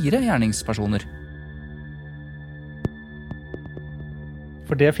fra 4 gjerningspersoner?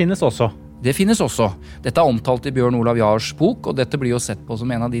 For det finnes også. Det finnes også. Dette er omtalt i Bjørn Olav Jahrs bok, og dette blir jo sett på som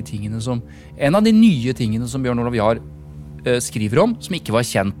en av de nye tingene som Bjørn Olav Jahr skriver om, som ikke var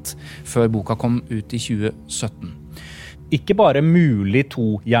kjent før boka kom ut i 2017. Ikke bare mulig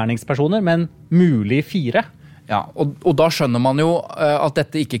 2 gjerningspersoner, men mulig 4. Ja, og da skjønner man jo at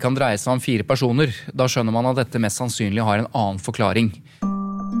dette ikke kan dreie seg om 4 personer. Da skjønner man at dette mest sannsynlig har en annen forklaring.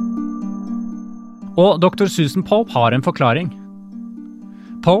 Og Dr. Susan Pope har en forklaring.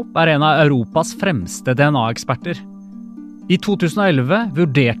 Pope er en av Europas fremste DNA-eksperter. I 2011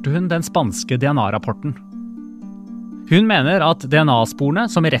 vurderte hun den spanske DNA-rapporten. Hun mener at DNA-sporene,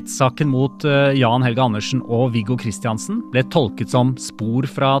 som i rettssaken mot Jan Helge Andersen og Viggo Kristiansen, ble tolket som spor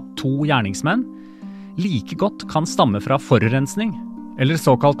fra 2 gjerningsmenn, like godt kan stamme fra forurensning, eller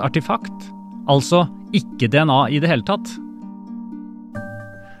såkalt artefakt, altså ikke DNA i det hele tatt.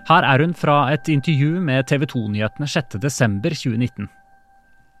 Her hun fra et intervju med TV 2-nyhetene 6. desember 2019.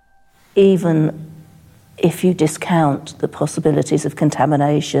 Even if you discount the possibilities of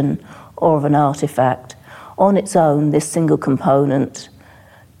contamination or of an artifact, on its own, this single component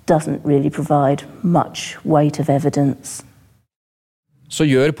doesn't really provide much weight of evidence. Så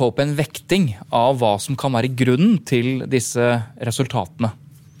gjør Pope en vekting av hva som kan være grunnen til disse resultatene.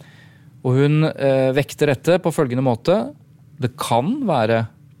 Og hun vekter dette på følgende måte. Det kan være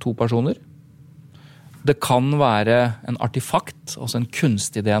 2 personer. Det kan være en artefakt, altså en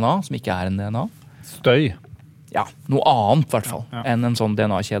kunstig DNA, som ikke en DNA. Støy. Ja, noe annet I hvert fall, enn en sånn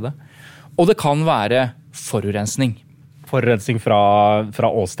DNA-kjede. Og det kan være forurensning. Forurensning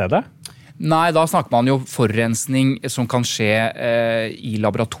fra åstedet? Nei, da snakker man jo forurensning som kan skje I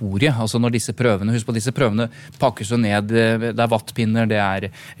laboratoriet. Altså når disse prøvene, husk på disse prøvene pakkes jo ned, det vattpinner, det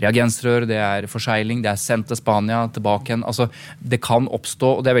reagensrør, det forsegling, det sendt til Spania, tilbake igjen. Altså det kan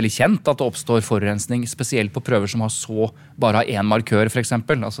oppstå, og det veldig kjent at det oppstår forurensning, spesielt på prøver som bare har en markør for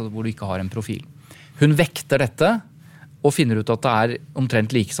eksempel, altså hvor du ikke har en profil. Hun vekter dette og finner ut at det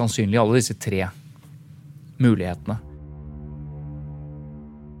omtrent like sannsynlig I alle disse 3 mulighetene.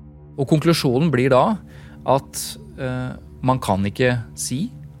 Og konklusjonen blir da at man kan ikke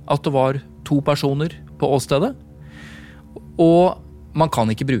si at det var 2 personer på åstedet, og man kan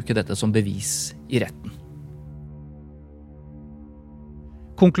ikke bruke dette som bevis I retten.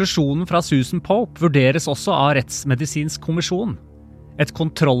 Konklusjonen fra Susan Pope vurderes også av Rettsmedisinsk kommisjon, et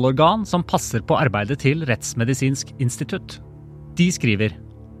kontrollorgan som passer på arbeidet til Rettsmedisinsk institutt. De skriver: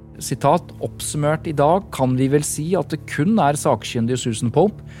 Sitat, oppsummert I dag kan vi vel si at det kun sakkyndige Susan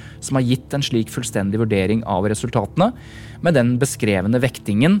Pope som har gitt en slik fullstendig vurdering av resultatene. Med den beskrevne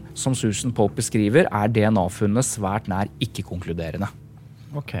vektingen som Susan Pope beskriver DNA-funnet svært nær ikke-konkluderende.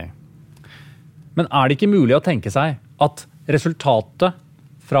 Ok. Men det ikke mulig å tenke seg at resultatet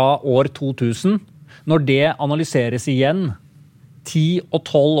fra år 2000, når det analyseres igjen 10 og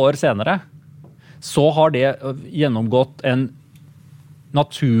 12 år senere, så har det gjennomgått en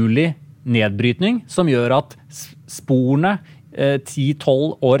naturlig nedbrytning som gjør at sporene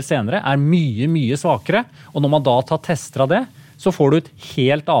 10-12 år senere mye, mye svakere, og når man da tar tester av det, så får du et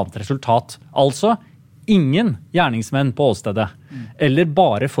helt annet resultat. Altså, ingen gjerningsmenn på åstedet, eller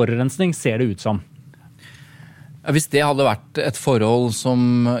bare forurensning ser det ut som. Hvis det hadde vært et forhold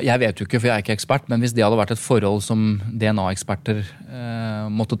som, jeg vet jo ikke for jeg ikke ekspert, men hvis det hadde vært et forhold som DNA-eksperter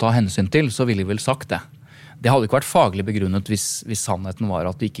måtte ta hensyn til, så ville de vel sagt det. Det hadde ikke vært faglig begrunnet hvis sannheten var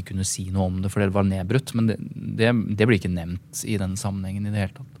at de ikke kunne si noe om det, for det var nedbrutt, men det blir ikke nevnt I den sammenhengen I det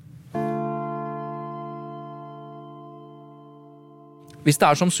hele tatt. Hvis det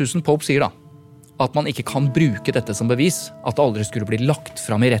som Susan Pope sier da, at man ikke kan bruke dette som bevis, at det aldri skulle bli lagt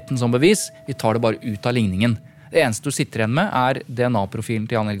fram I retten som bevis, vi tar det bare ut av ligningen. Det eneste du sitter igjen med DNA-profilen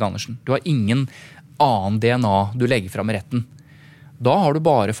til Jan Helge Andersen. Du har ingen annen DNA du legger fram I retten. Da har du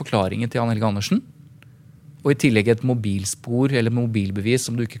bare forklaringen til Jan Helge Andersen, og I tillegg et mobilspor eller mobilbevis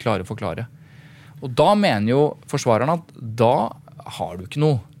som du ikke klarer å forklare. Og da mener jo forsvareren at da har du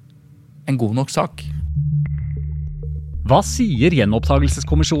ikke en god nok sak. Hva sier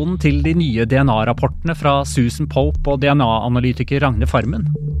gjenopptagelseskommisjonen til de nye DNA-rapportene fra Susan Pope og DNA-analytiker Ragne Farmen?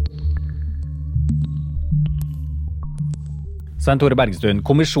 Svein Tore Bergestuen,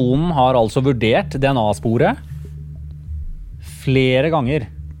 kommisjonen har altså vurdert DNA-sporet flere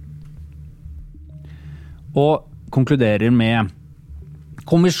ganger. Og konkluderer med: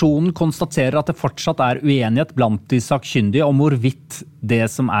 kommisjonen konstaterer at det fortsatt uenighet blant de sakkyndige om hvorvidt det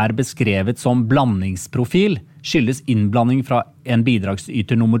som beskrevet som blandingsprofil skyldes innblanding fra en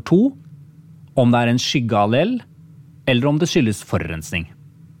bidragsyter nummer 2, om det en skyggeallel, eller om det skyldes forurensning.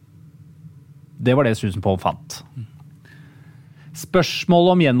 Det var det Susan Pope fant.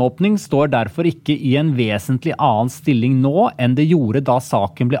 Spørsmålet om gjenåpning står derfor ikke I en vesentlig annen stilling nå enn det gjorde da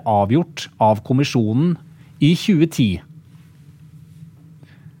saken ble avgjort av kommisjonen I 2010.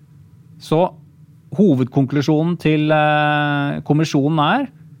 Så hovedkonklusjonen til kommisjonen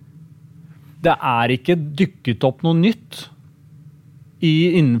det ikke dykket opp noe nytt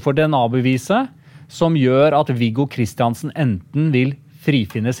innenfor DNA-beviset som gjør at Viggo Kristiansen enten vil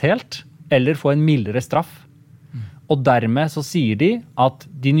frifinnes helt eller få en mildere straff. Og dermed så sier de at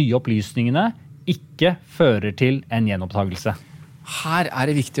de nye opplysningene ikke fører til en gjenopptagelse. Her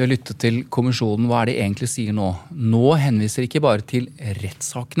det viktig å lytte til kommisjonen. Hva det egentlig sier nå? Nå henviser ikke bare til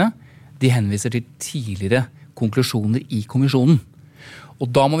rettssakene, de henviser til tidligere konklusjoner I kommisjonen. Og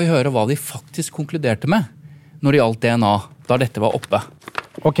da må vi høre hva de faktisk konkluderte med når det gjaldt DNA, da dette var oppe.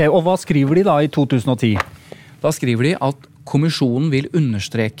 Ok, og hva skriver de da I 2010? Da skriver de at kommisjonen vil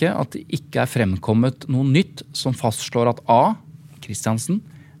understreke at det ikke fremkommet noe nytt som fastslår at A. Kristiansen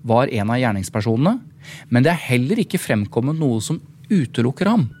var en av gjerningspersonene, men det heller ikke fremkommet noe som utelukker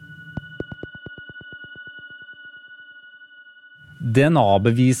ham.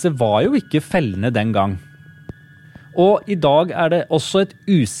 DNA-beviset var jo ikke fellende den gang. Og i dag det også et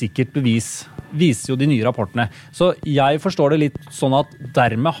usikkert bevis, viser jo de nye rapportene. Så jeg forstår det litt sånn at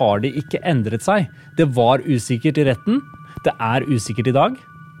dermed har det ikke endret seg. Det var usikkert i retten, det usikkert i dag,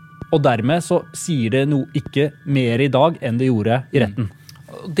 og dermed så sier det noe ikke mer i dag enn det gjorde i retten.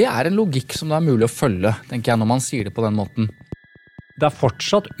 Det en logikk som det mulig å følge, tenker jeg, når man sier det på den måten. Det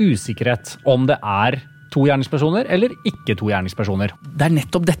fortsatt usikkerhet om det to gjerningspersoner eller ikke to gjerningspersoner. Det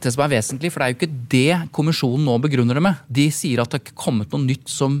nettopp dette som vesentlig, for det jo ikke det kommisjonen nå begrunner det med. De sier at det ikke kommet noe nytt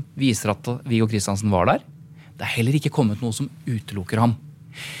som viser at Viggo Kristiansen var der. Det heller ikke kommet noe som utelukker ham.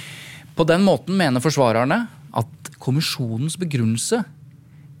 På den måten mener forsvarerne at kommisjonens begrunnelse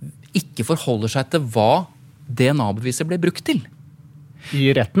ikke forholder seg til hva DNA-beviset ble brukt til. I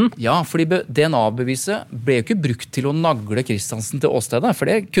retten? Ja, fordi DNA-beviset ble jo ikke brukt til å nagle Kristiansen til åstedet, for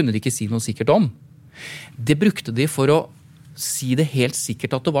det kunne de ikke si noe sikkert om. Det brukte de for å si det helt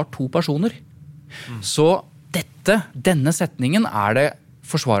sikkert at det var to personer. Så denne setningen det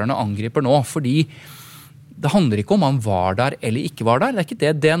forsvarerne angriper nå, fordi det handler ikke om han var der eller ikke var der. Det ikke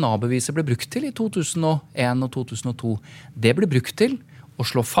det DNA-beviset ble brukt til i 2001 og 2002. Det ble brukt til å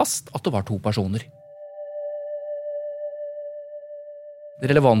slå fast at det var to personer. Det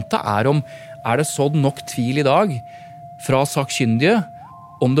relevante om det sådd nok tvil i dag fra sakkyndige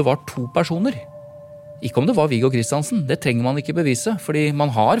om det var to personer. Ikke om det var Viggo Kristiansen, det trenger man ikke bevise, fordi man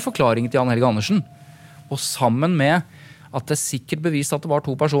har forklaringen til Jan Helge Andersen. Og sammen med at det sikkert bevist at det var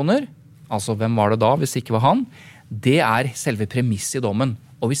to personer, altså hvem var det da hvis det ikke var han, det selve premisset i dommen.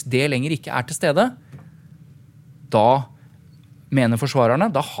 Og hvis det lenger ikke til stede, da mener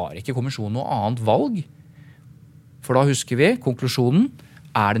forsvarerne, da har ikke kommisjonen noe annet valg. For da husker vi konklusjonen,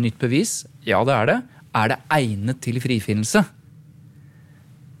 det nytt bevis? Ja, det det. Det egnet til frifinnelse?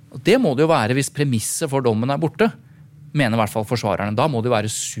 Det må det jo være hvis premisset for dommen borte, mener i hvert fall forsvarerne. Da må det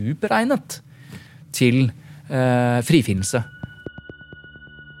være superegnet til frifinnelse.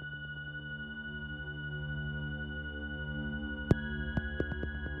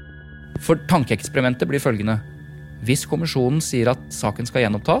 For tankeeksperimentet blir følgende. Hvis kommisjonen sier at saken skal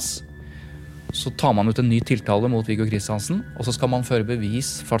gjenopptas, så tar man ut en ny tiltale mot Viggo Kristiansen, og så skal man føre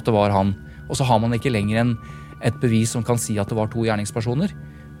bevis for at det var han. Og så har man ikke lenger et bevis som kan si at det var to gjerningspersoner.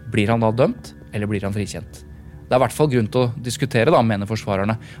 Blir han da dømt, eller blir han frikjent? Det i hvert fall grunn til å diskutere, da, mener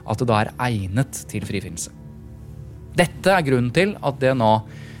forsvarerne, at det da egnet til frifinnelse. Dette grunnen til at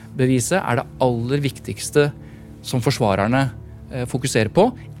DNA-beviset det aller viktigste som forsvarerne fokuserer på,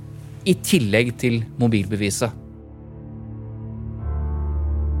 i tillegg til mobilbeviset.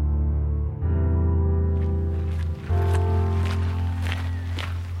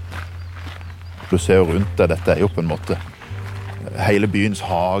 Du ser jo rundt deg, dette jo på en måte hele byens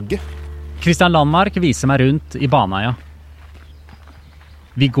hage. Kristian Landmark viser meg rundt i Baneheia.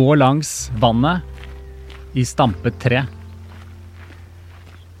 Vi går langs vannet i stampet tre.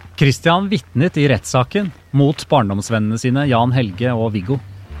 Kristian vitnet i rettssaken mot barndomsvennene sine Jan Helge og Viggo.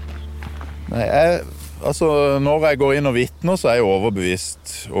 Nei, når jeg går inn og vitner, så jeg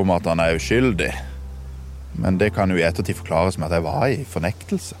overbevist om at han uskyldig. Men det kan jo i ettertid forklares med at jeg var i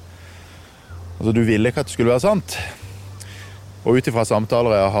fornektelse. Du ville ikke at det skulle være sant. Og utifra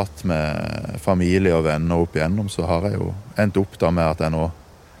samtaler jeg har hatt med familie og venner opp igjennom, så har jeg jo endt opp da med at jeg nå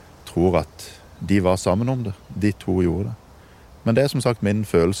tror at de var sammen om det. De to gjorde det. Men det som sagt min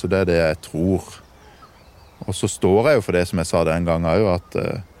følelse, det det jeg tror. Og så står jeg jo for det som jeg sa den gangen også,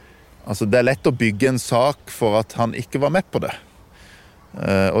 at det lett å bygge en sak for at han ikke var med på det.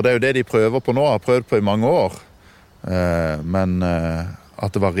 Og det jo det de prøver på nå, har prøvd på i mange år. Men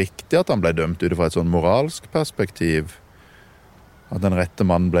at det var riktig at han ble dømt ut fra et sånn moralsk perspektiv, at den rette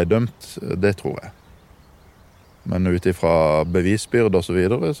mannen ble dømt, det tror jeg. Men utifra bevisbyrd og så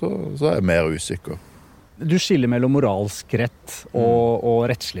videre, så er jeg mer usikker. Du skiller mellom moralsk rett og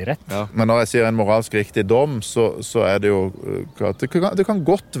rettslig rett. Ja. Men når jeg sier en moralsk riktig dom, så det jo at det kan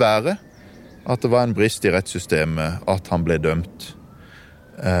godt være at det var en brist i rettssystemet at han ble dømt.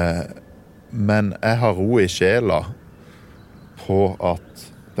 Men jeg har ro i sjela på at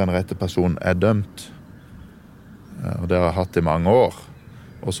den rette personen dømt. Og det har jeg hatt i mange år.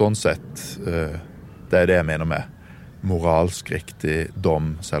 Og sånn sett, det det jeg mener med moralsk riktig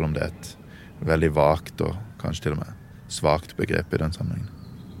dom, selv om det et veldig vagt og kanskje til og med svagt begrep i den sammenhengen.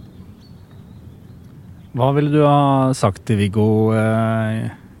 Hva ville du ha sagt til Viggo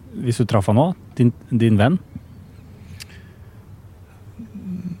hvis du traff han nå, din venn?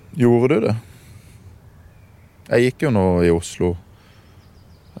 Gjorde du det? Jeg gikk jo nå i Oslo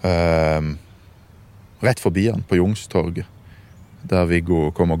rett forbi han på Youngstorget, der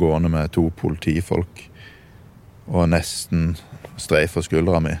Viggo kommer gående med 2 politifolk og nesten streifer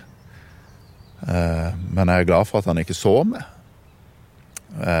skuldra mi. Men jeg glad for at han ikke så meg.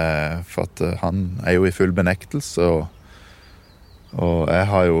 For at han jo i full benektelse, og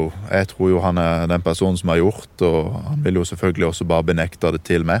jeg tror jo han den personen som har gjort, og han vil jo selvfølgelig også bare benekte det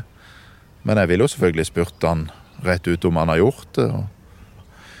til meg. Men jeg vil jo selvfølgelig spurt han rett ut om han har gjort det, og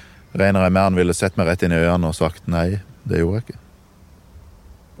regner jeg med han ville sett meg rett inn i øynene og sagt nei, det gjorde jeg ikke.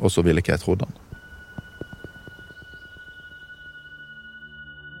 Og så ville ikke jeg trodd han.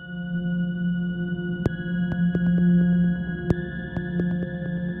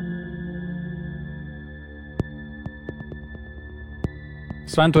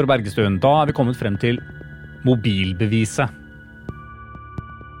 Svein Tore Bergestuen, da vi kommet frem til mobilbeviset.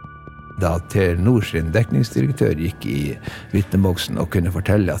 Da Telenor sin dekningsdirektør gikk i vitneboksen og kunne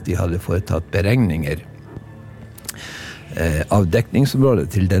fortelle at de hadde foretatt beregninger av dekningsområdet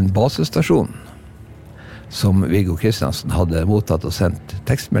til den basestasjonen som Viggo Kristiansen hadde mottatt og sendt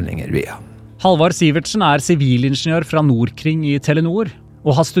tekstmeldinger via. Halvard Sivertsen sivilingeniør fra Nordkring i Telenor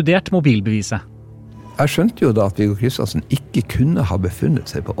og har studert mobilbeviset. Jeg skjønte jo da at Viggo Kristiansen ikke kunne ha befunnet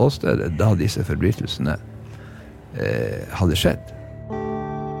seg på åstedet da disse forbrytelsene hadde skjedd.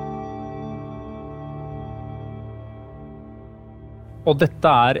 Og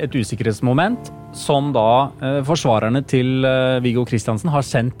dette et usikkerhetsmoment som da forsvarerne til Viggo Kristiansen har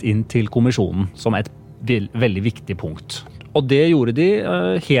sendt inn til kommisjonen som et veldig viktig punkt. Og det gjorde de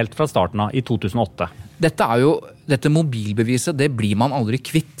helt fra starten av i 2008. Dette mobilbeviset, det blir man aldri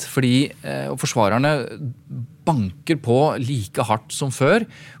kvitt, fordi forsvarerne banker på like hardt som før,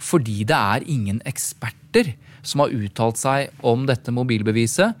 fordi det ingen eksperter som har uttalt seg om dette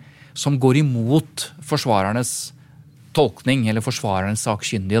mobilbeviset, som går imot forsvarernes tolkning, eller forsvarerens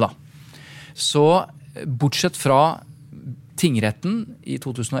sakkyndige da. Så bortsett fra tingretten i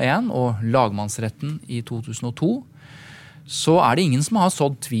 2001 og lagmannsretten i 2002, så det ingen som har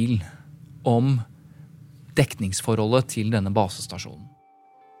sådd tvil om dekningsforholdet til denne basestasjonen.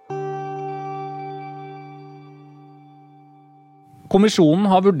 Kommisjonen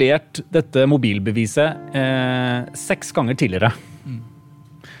har vurdert dette mobilbeviset 6 ganger tidligere.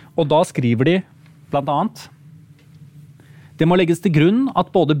 Og da skriver de blant annet: det må legges til grunn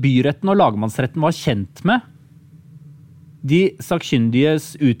at både byretten og lagmannsretten var kjent med de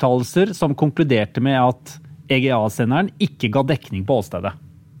sakkyndiges uttalelser som konkluderte med at EGA-senderen ikke ga dekning på åstedet.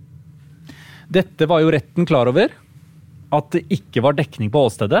 Dette var jo retten klar over, at det ikke var dekning på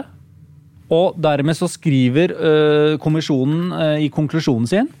åstedet, og dermed så skriver kommisjonen i konklusjonen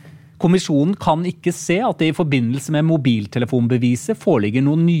sin: kommisjonen kan ikke se at det i forbindelse med mobiltelefonbeviset foreligger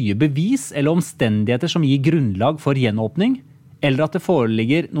noen nye bevis eller omstendigheter som gir grunnlag for gjenåpning, eller at det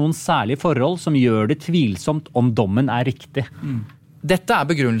foreligger noen særlige forhold som gjør det tvilsomt om dommen riktig. Dette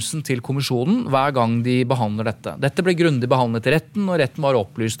begrunnelsen til kommisjonen hver gang de behandler dette. Dette ble grundig behandlet i retten, og retten var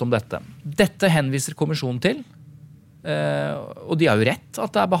opplyst om dette. Dette henviser kommisjonen til, og de har jo rett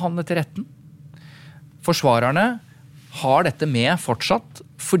at det behandlet i retten. Forsvarerne har dette med fortsatt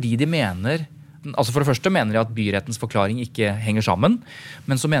fordi de mener, altså for det første mener de at byrettens forklaring ikke henger sammen,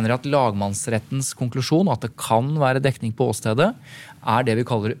 men så mener de at lagmannsrettens konklusjon, at det kan være dekning på åstedet, det vi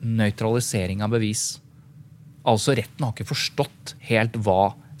kaller nøytralisering av bevis. Altså retten har ikke forstått helt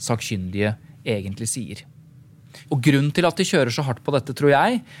hva sakkyndige egentlig sier. Og grunnen til at de kjører så hardt på dette, tror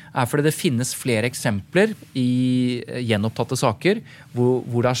jeg, fordi det finnes flere eksempler i gjenopptatte saker hvor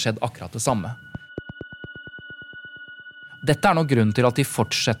det har skjedd akkurat det samme. Dette nok grunnen til at de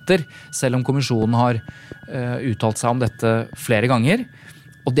fortsetter, selv om kommisjonen har uttalt seg om dette flere ganger.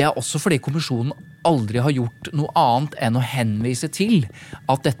 Og det også fordi kommisjonen aldri har gjort noe annet enn å henvise til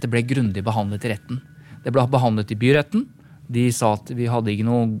at dette ble grundig behandlet i retten. Det ble behandlet i byretten. De sa at vi hadde ikke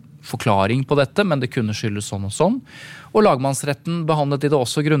noen forklaring på dette, men det kunne skyldes sånn og sånn. Og lagmannsretten behandlet de det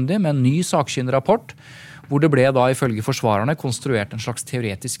også grundig med en ny sakkyndig rapport, hvor det ble da ifølge forsvarerne konstruert en slags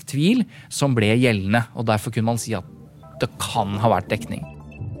teoretisk tvil som ble gjeldende, og derfor kunne man si at det kan ha vært dekning.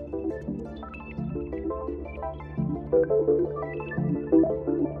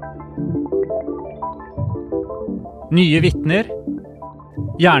 Nye vitner,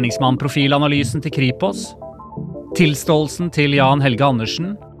 gjerningsmannprofilanalysen til Kripos, tilståelsen til Jan Helge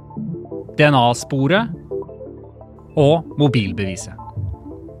Andersen, DNA-sporet og mobilbeviset.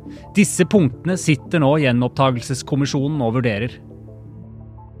 Disse punktene sitter nå gjenopptagelseskommisjonen og vurderer.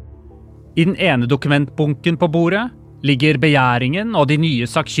 I den ene dokumentbunken på bordet ligger begjæringen og de nye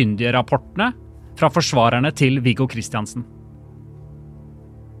sakkyndige rapportene fra forsvarerne til Viggo Kristiansen.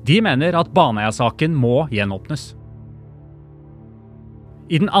 De mener at Baneheia-saken må gjenåpnes.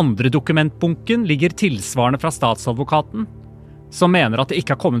 I den andre dokumentbunken ligger tilsvarende fra statsadvokaten, som mener at det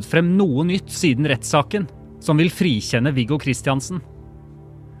ikke har kommet frem noe nytt siden rettssaken, som vil frikjenne Viggo Kristiansen.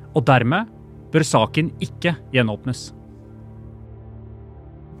 Og dermed bør saken ikke gjenåpnes.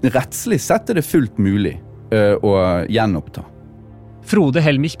 Rettslig sett det fullt mulig å gjenoppta. Frode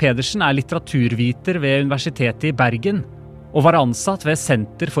Helmich Pedersen litteraturviter ved Universitetet i Bergen og var ansatt ved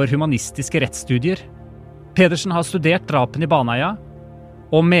Senter for humanistiske rettsstudier. Pedersen har studert drapen i Baneheia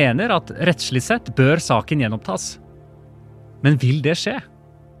og mener at rettslig sett bør saken gjenopptas. Men vil det skje?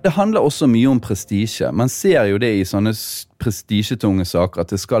 Det handler også mye om prestisje. Man ser jo det i sånne prestisjetunge saker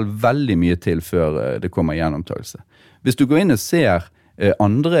at det skal veldig mye til før det kommer gjenopptagelse. Hvis du går inn og ser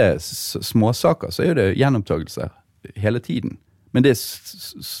andre småsaker, så er det gjenopptagelser hele tiden. Men det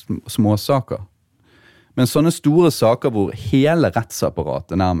småsaker. Men sånne store saker hvor hele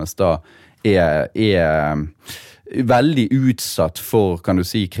rettsapparatet nærmest da er veldig utsatt for, kan du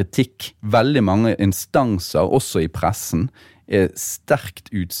si, kritikk. Veldig mange instanser, også i pressen, sterkt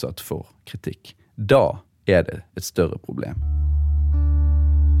utsatt for kritikk. Da det et større problem.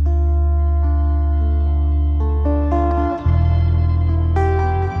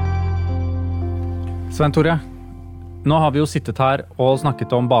 Svein Tore, nå har vi jo sittet her og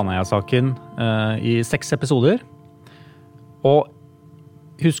snakket om Baneheia-saken i 6 episoder. Og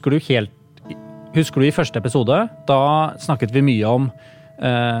husker du i første episode, da snakket vi mye om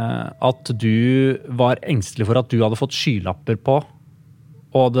at du var engstelig for at du hadde fått skylapper på,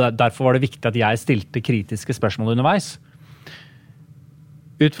 og derfor var det viktig at jeg stilte kritiske spørsmål underveis.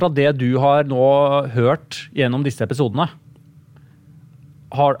 Ut fra det du har nå hørt gjennom disse episodene,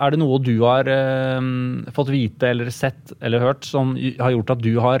 det noe du har fått vite eller sett eller hørt som har gjort at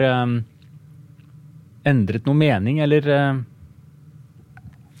du har endret noe mening, eller?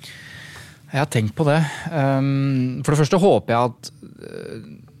 Jeg har tenkt på det. For det første håper jeg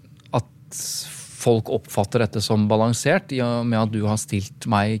at folk oppfatter dette som balansert, i og med at du har stilt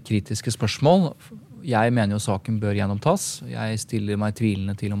meg kritiske spørsmål. Jeg mener jo saken bør gjenopptas. Jeg stiller meg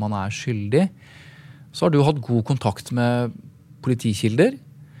tvilende til om han skyldig. Så har du hatt god kontakt med politikilder,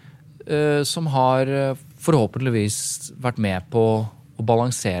 som har forhåpentligvis vært med på å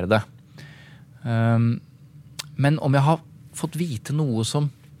balansere det. Men om jeg har fått vite noe som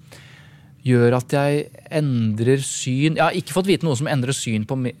gjør at jeg endrer syn. Jeg har ikke fått vite noe som endrer syn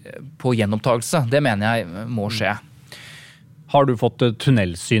på gjenopptagelse. Det mener jeg må skje. Har du fått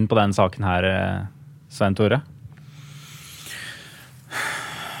tunnelsyn på den saken her, Svein Tore?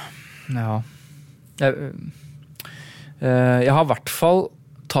 Ja. Jeg har I hvert fall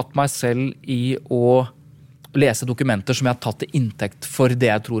tatt meg selv I å lese dokumenter som jeg har tatt til inntekt for det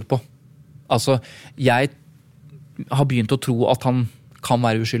jeg tror på. Altså, jeg har begynt å tro at han kan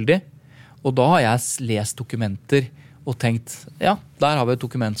være uskyldig, og da har jeg lest dokumenter og tenkt, ja, der har vi et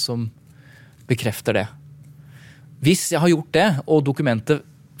dokument som bekrefter det. Hvis jeg har gjort det, og dokumentet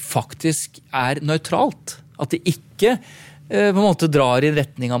faktisk nøytralt, at det ikke på en måte drar I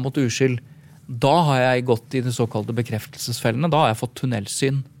retningen mot uskyld, da har jeg gått I de såkalte bekreftelsesfellene, da har jeg fått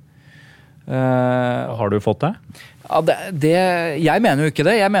tunnelsyn. Har du fått det? Ja, jeg mener jo ikke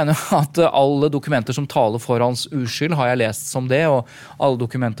det. Jeg mener at alle dokumenter som taler for hans uskyld har jeg lest som det, og alle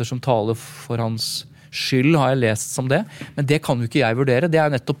dokumenter som taler for hans skyld har jeg lest som det. Men det kan jo ikke jeg vurdere. Det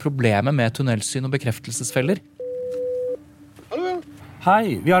jo nettopp problemet med tunnelsyn og bekreftelsesfeller. Hallo, ja.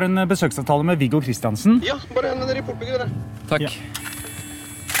 Hei, vi har en besøksavtale med Viggo Kristiansen. Ja, bare henne dere I portbygget, dere. Takk. Ja.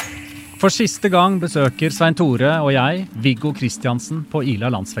 For siste gang besøker Svein Tore og jeg Viggo Kristiansen på Ila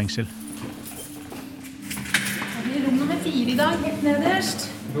landsfengsel. Rom nummer 4 I dag, helt nederst.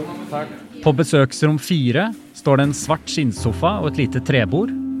 Takk. På besøksrom 4 står det en svart skinnsofa og et lite trebord.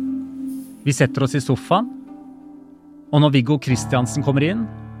 Vi setter oss I sofaen, og når Viggo Kristiansen kommer inn,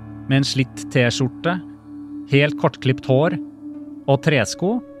 med en slitt t-skjorte, helt kortklipt hår og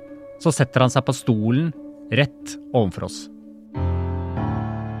tresko, så setter han seg på stolen rett overfor oss.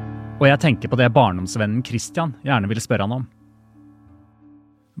 Og jeg tenker på det barndomsvennen Christian gjerne ville spørre han om.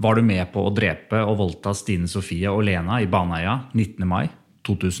 Var du med på å drepe og voldta Stine Sofie og Lena I Baneheia 19. mai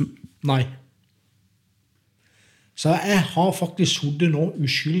 2000? Nei. Så jeg har faktisk sittet nå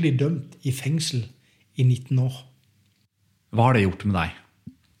uskyldig dømt I fengsel I 19 år. Hva har det gjort med deg?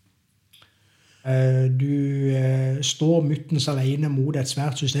 Du står muttens alene mot et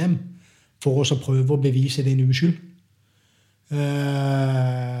svært system for å prøve å bevise din uskyld.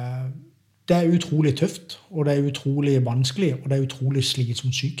 Det utrolig tøft, og det utrolig vanskelig, og det utrolig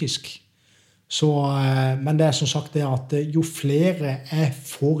slitsomt psykisk. Så, men det som sagt det at jo flere jeg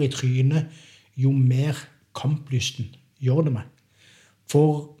får I trynet, jo mer kamplysten gjør det meg.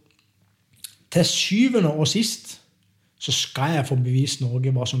 For til syvende og sist så skal jeg få bevist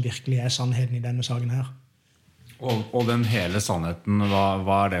Norge hva som virkelig sannheten i denne saken her. Og den hele sannheten,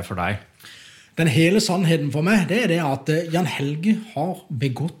 hva det for deg? Den hele sannheten for meg, det det at Jan Helge har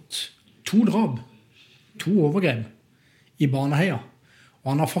begått 2 drap, 2 overgrep i Baneheia. Og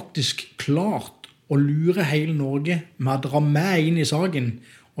han har faktisk klart å lure hele Norge med å dra meg inn i saken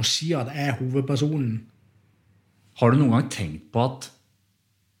og si at jeg hovedpersonen. Har du noen gang tenkt på at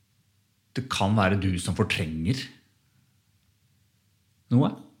det kan være du som fortrenger noe?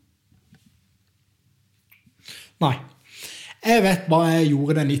 Nei. Jeg vet hva jeg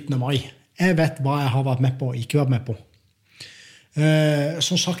gjorde den 19. mai. Jeg vet hva jeg har vært med på og ikke vært med på.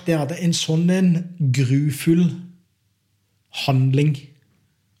 Som sagt, det at en sånn grufull handling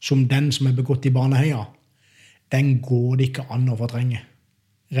som den som begått i Baneheia, den går det ikke an å fortrenge.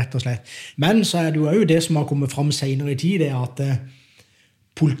 Rett og slett. Men så det jo også det som har kommet fram senere i tid, det at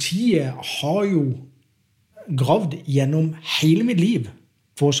politiet har jo gravd gjennom hele mitt liv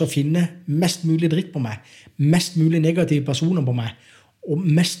for å finne mest mulig dritt på meg, mest mulig negative personer på meg, og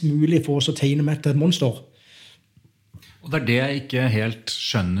mest mulig for å tegne meg til et monster. Og det det jeg ikke helt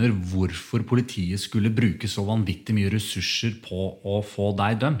skjønner, hvorfor politiet skulle bruke så vanvittig mye ressurser på å få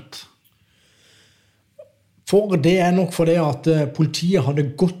deg dømt. For det nok for det at politiet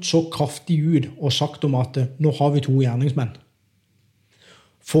hadde gått så kraftig ut og sagt om at nå har vi 2 gjerningsmenn.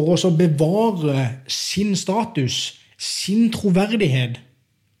 For å bevare sin status, sin troverdighet,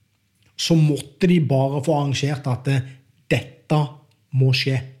 så måtte de bare få arrangert at dette må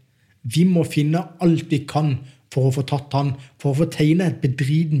skje. Vi må finne alt vi kan for å få tatt han, for å få tegne et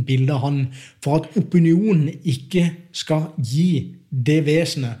bedriten bilde av han, for at opinionen ikke skal gi det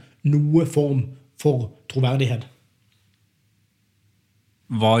vesenet noe form for troverdighet.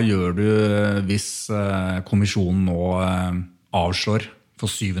 Hva gjør du hvis kommisjonen nå avslår for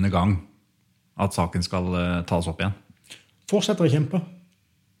 7. gang at saken skal tas opp igjen? Fortsetter å kjempe.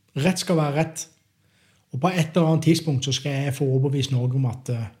 Rett skal være rett. Og på et eller annet tidspunkt så skal jeg få overbevist Norge om at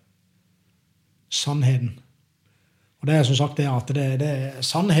sannheten. Og det som sagt det at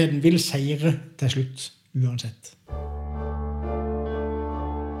sannheten vil seire til slutt, uansett.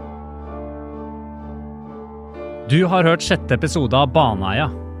 Du har hørt 6. episode av Baneheia,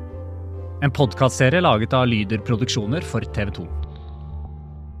 en podcastserie laget av Lyder Produksjoner for TV 2.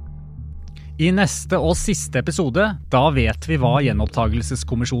 I neste og siste episode, da vet vi hva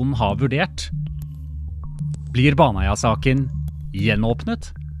gjenopptagelseskommisjonen har vurdert. Blir Baneheia-saken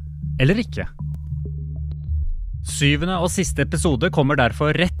gjenåpnet, eller ikke? 7. og siste episode kommer derfor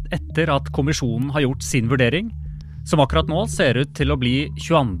rett etter at kommisjonen har gjort sin vurdering, som akkurat nå ser ut til å bli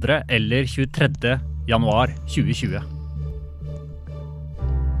 22. eller 23. januar 2020.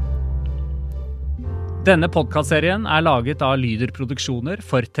 Denne podcastserien laget av Lyder Produksjoner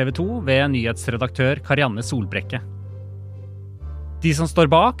for TV 2 ved nyhetsredaktør Karianne Solbrekke. De som står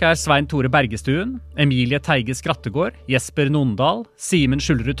bak Svein Tore Bergestuen, Emilie Teige Skrattegård, Jesper Nondal, Simen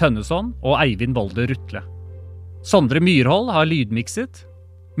Skjulerud Tønneson og Eivind Volde Rutle. Sondre Myrhold har lydmikset.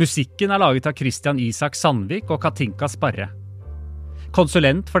 Musikken laget av Christian Isak Sandvik og Katinka Sparre.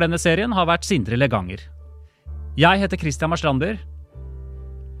 Konsulent for denne serien har vært Sindre Leganger. Jeg heter Christian Marstrander.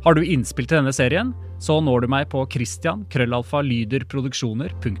 Har du innspill til denne serien, så når du meg på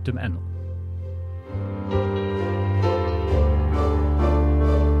christian@lyderproduksjoner.no.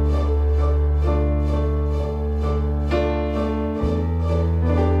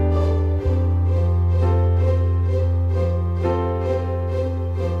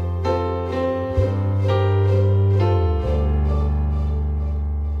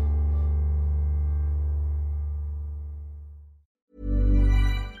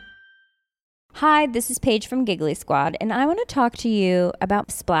 Hi, this is Paige from Giggly Squad, and I want to talk to you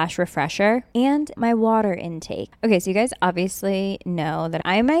about Splash Refresher and my water intake. Okay, so you guys obviously know that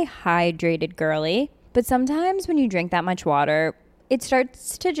I'm a hydrated girly, but sometimes when you drink that much water, it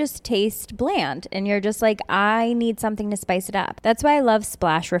starts to just taste bland, and you're just like, I need something to spice it up. That's why I love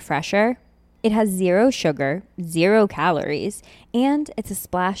Splash Refresher. It has 0 sugar, 0 calories, and it's a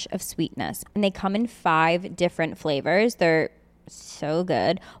splash of sweetness. And they come in 5 different flavors. They're so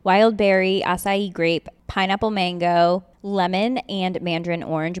good. Wild berry, acai grape, pineapple mango, lemon, and mandarin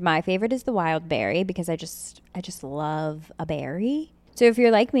orange. My favorite is the wild berry because I just love a berry. So if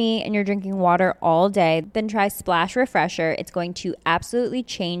you're like me and you're drinking water all day, then try Splash Refresher. It's going to absolutely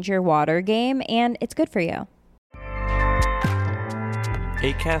change your water game, and it's good for you.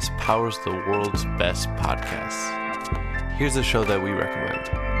 Acast powers the world's best podcasts. Here's a show that we recommend.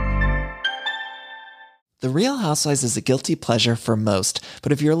 The Real Housewives is a guilty pleasure for most,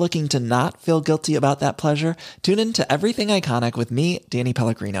 but if you're looking to not feel guilty about that pleasure, tune in to Everything Iconic with me, Danny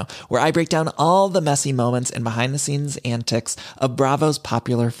Pellegrino, where I break down all the messy moments and behind-the-scenes antics of Bravo's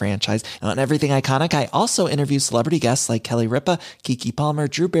popular franchise. And on Everything Iconic, I also interview celebrity guests like Kelly Ripa, Keke Palmer,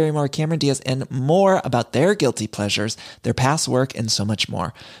 Drew Barrymore, Cameron Diaz, and more about their guilty pleasures, their past work, and so much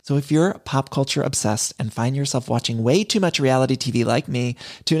more. So if you're pop culture obsessed and find yourself watching way too much reality TV like me,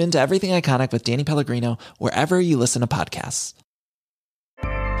 tune into Everything Iconic with Danny Pellegrino, wherever you listen to podcasts.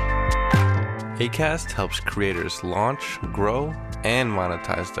 Acast helps creators launch, grow, and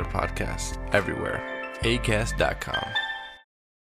monetize their podcasts everywhere. Acast.com.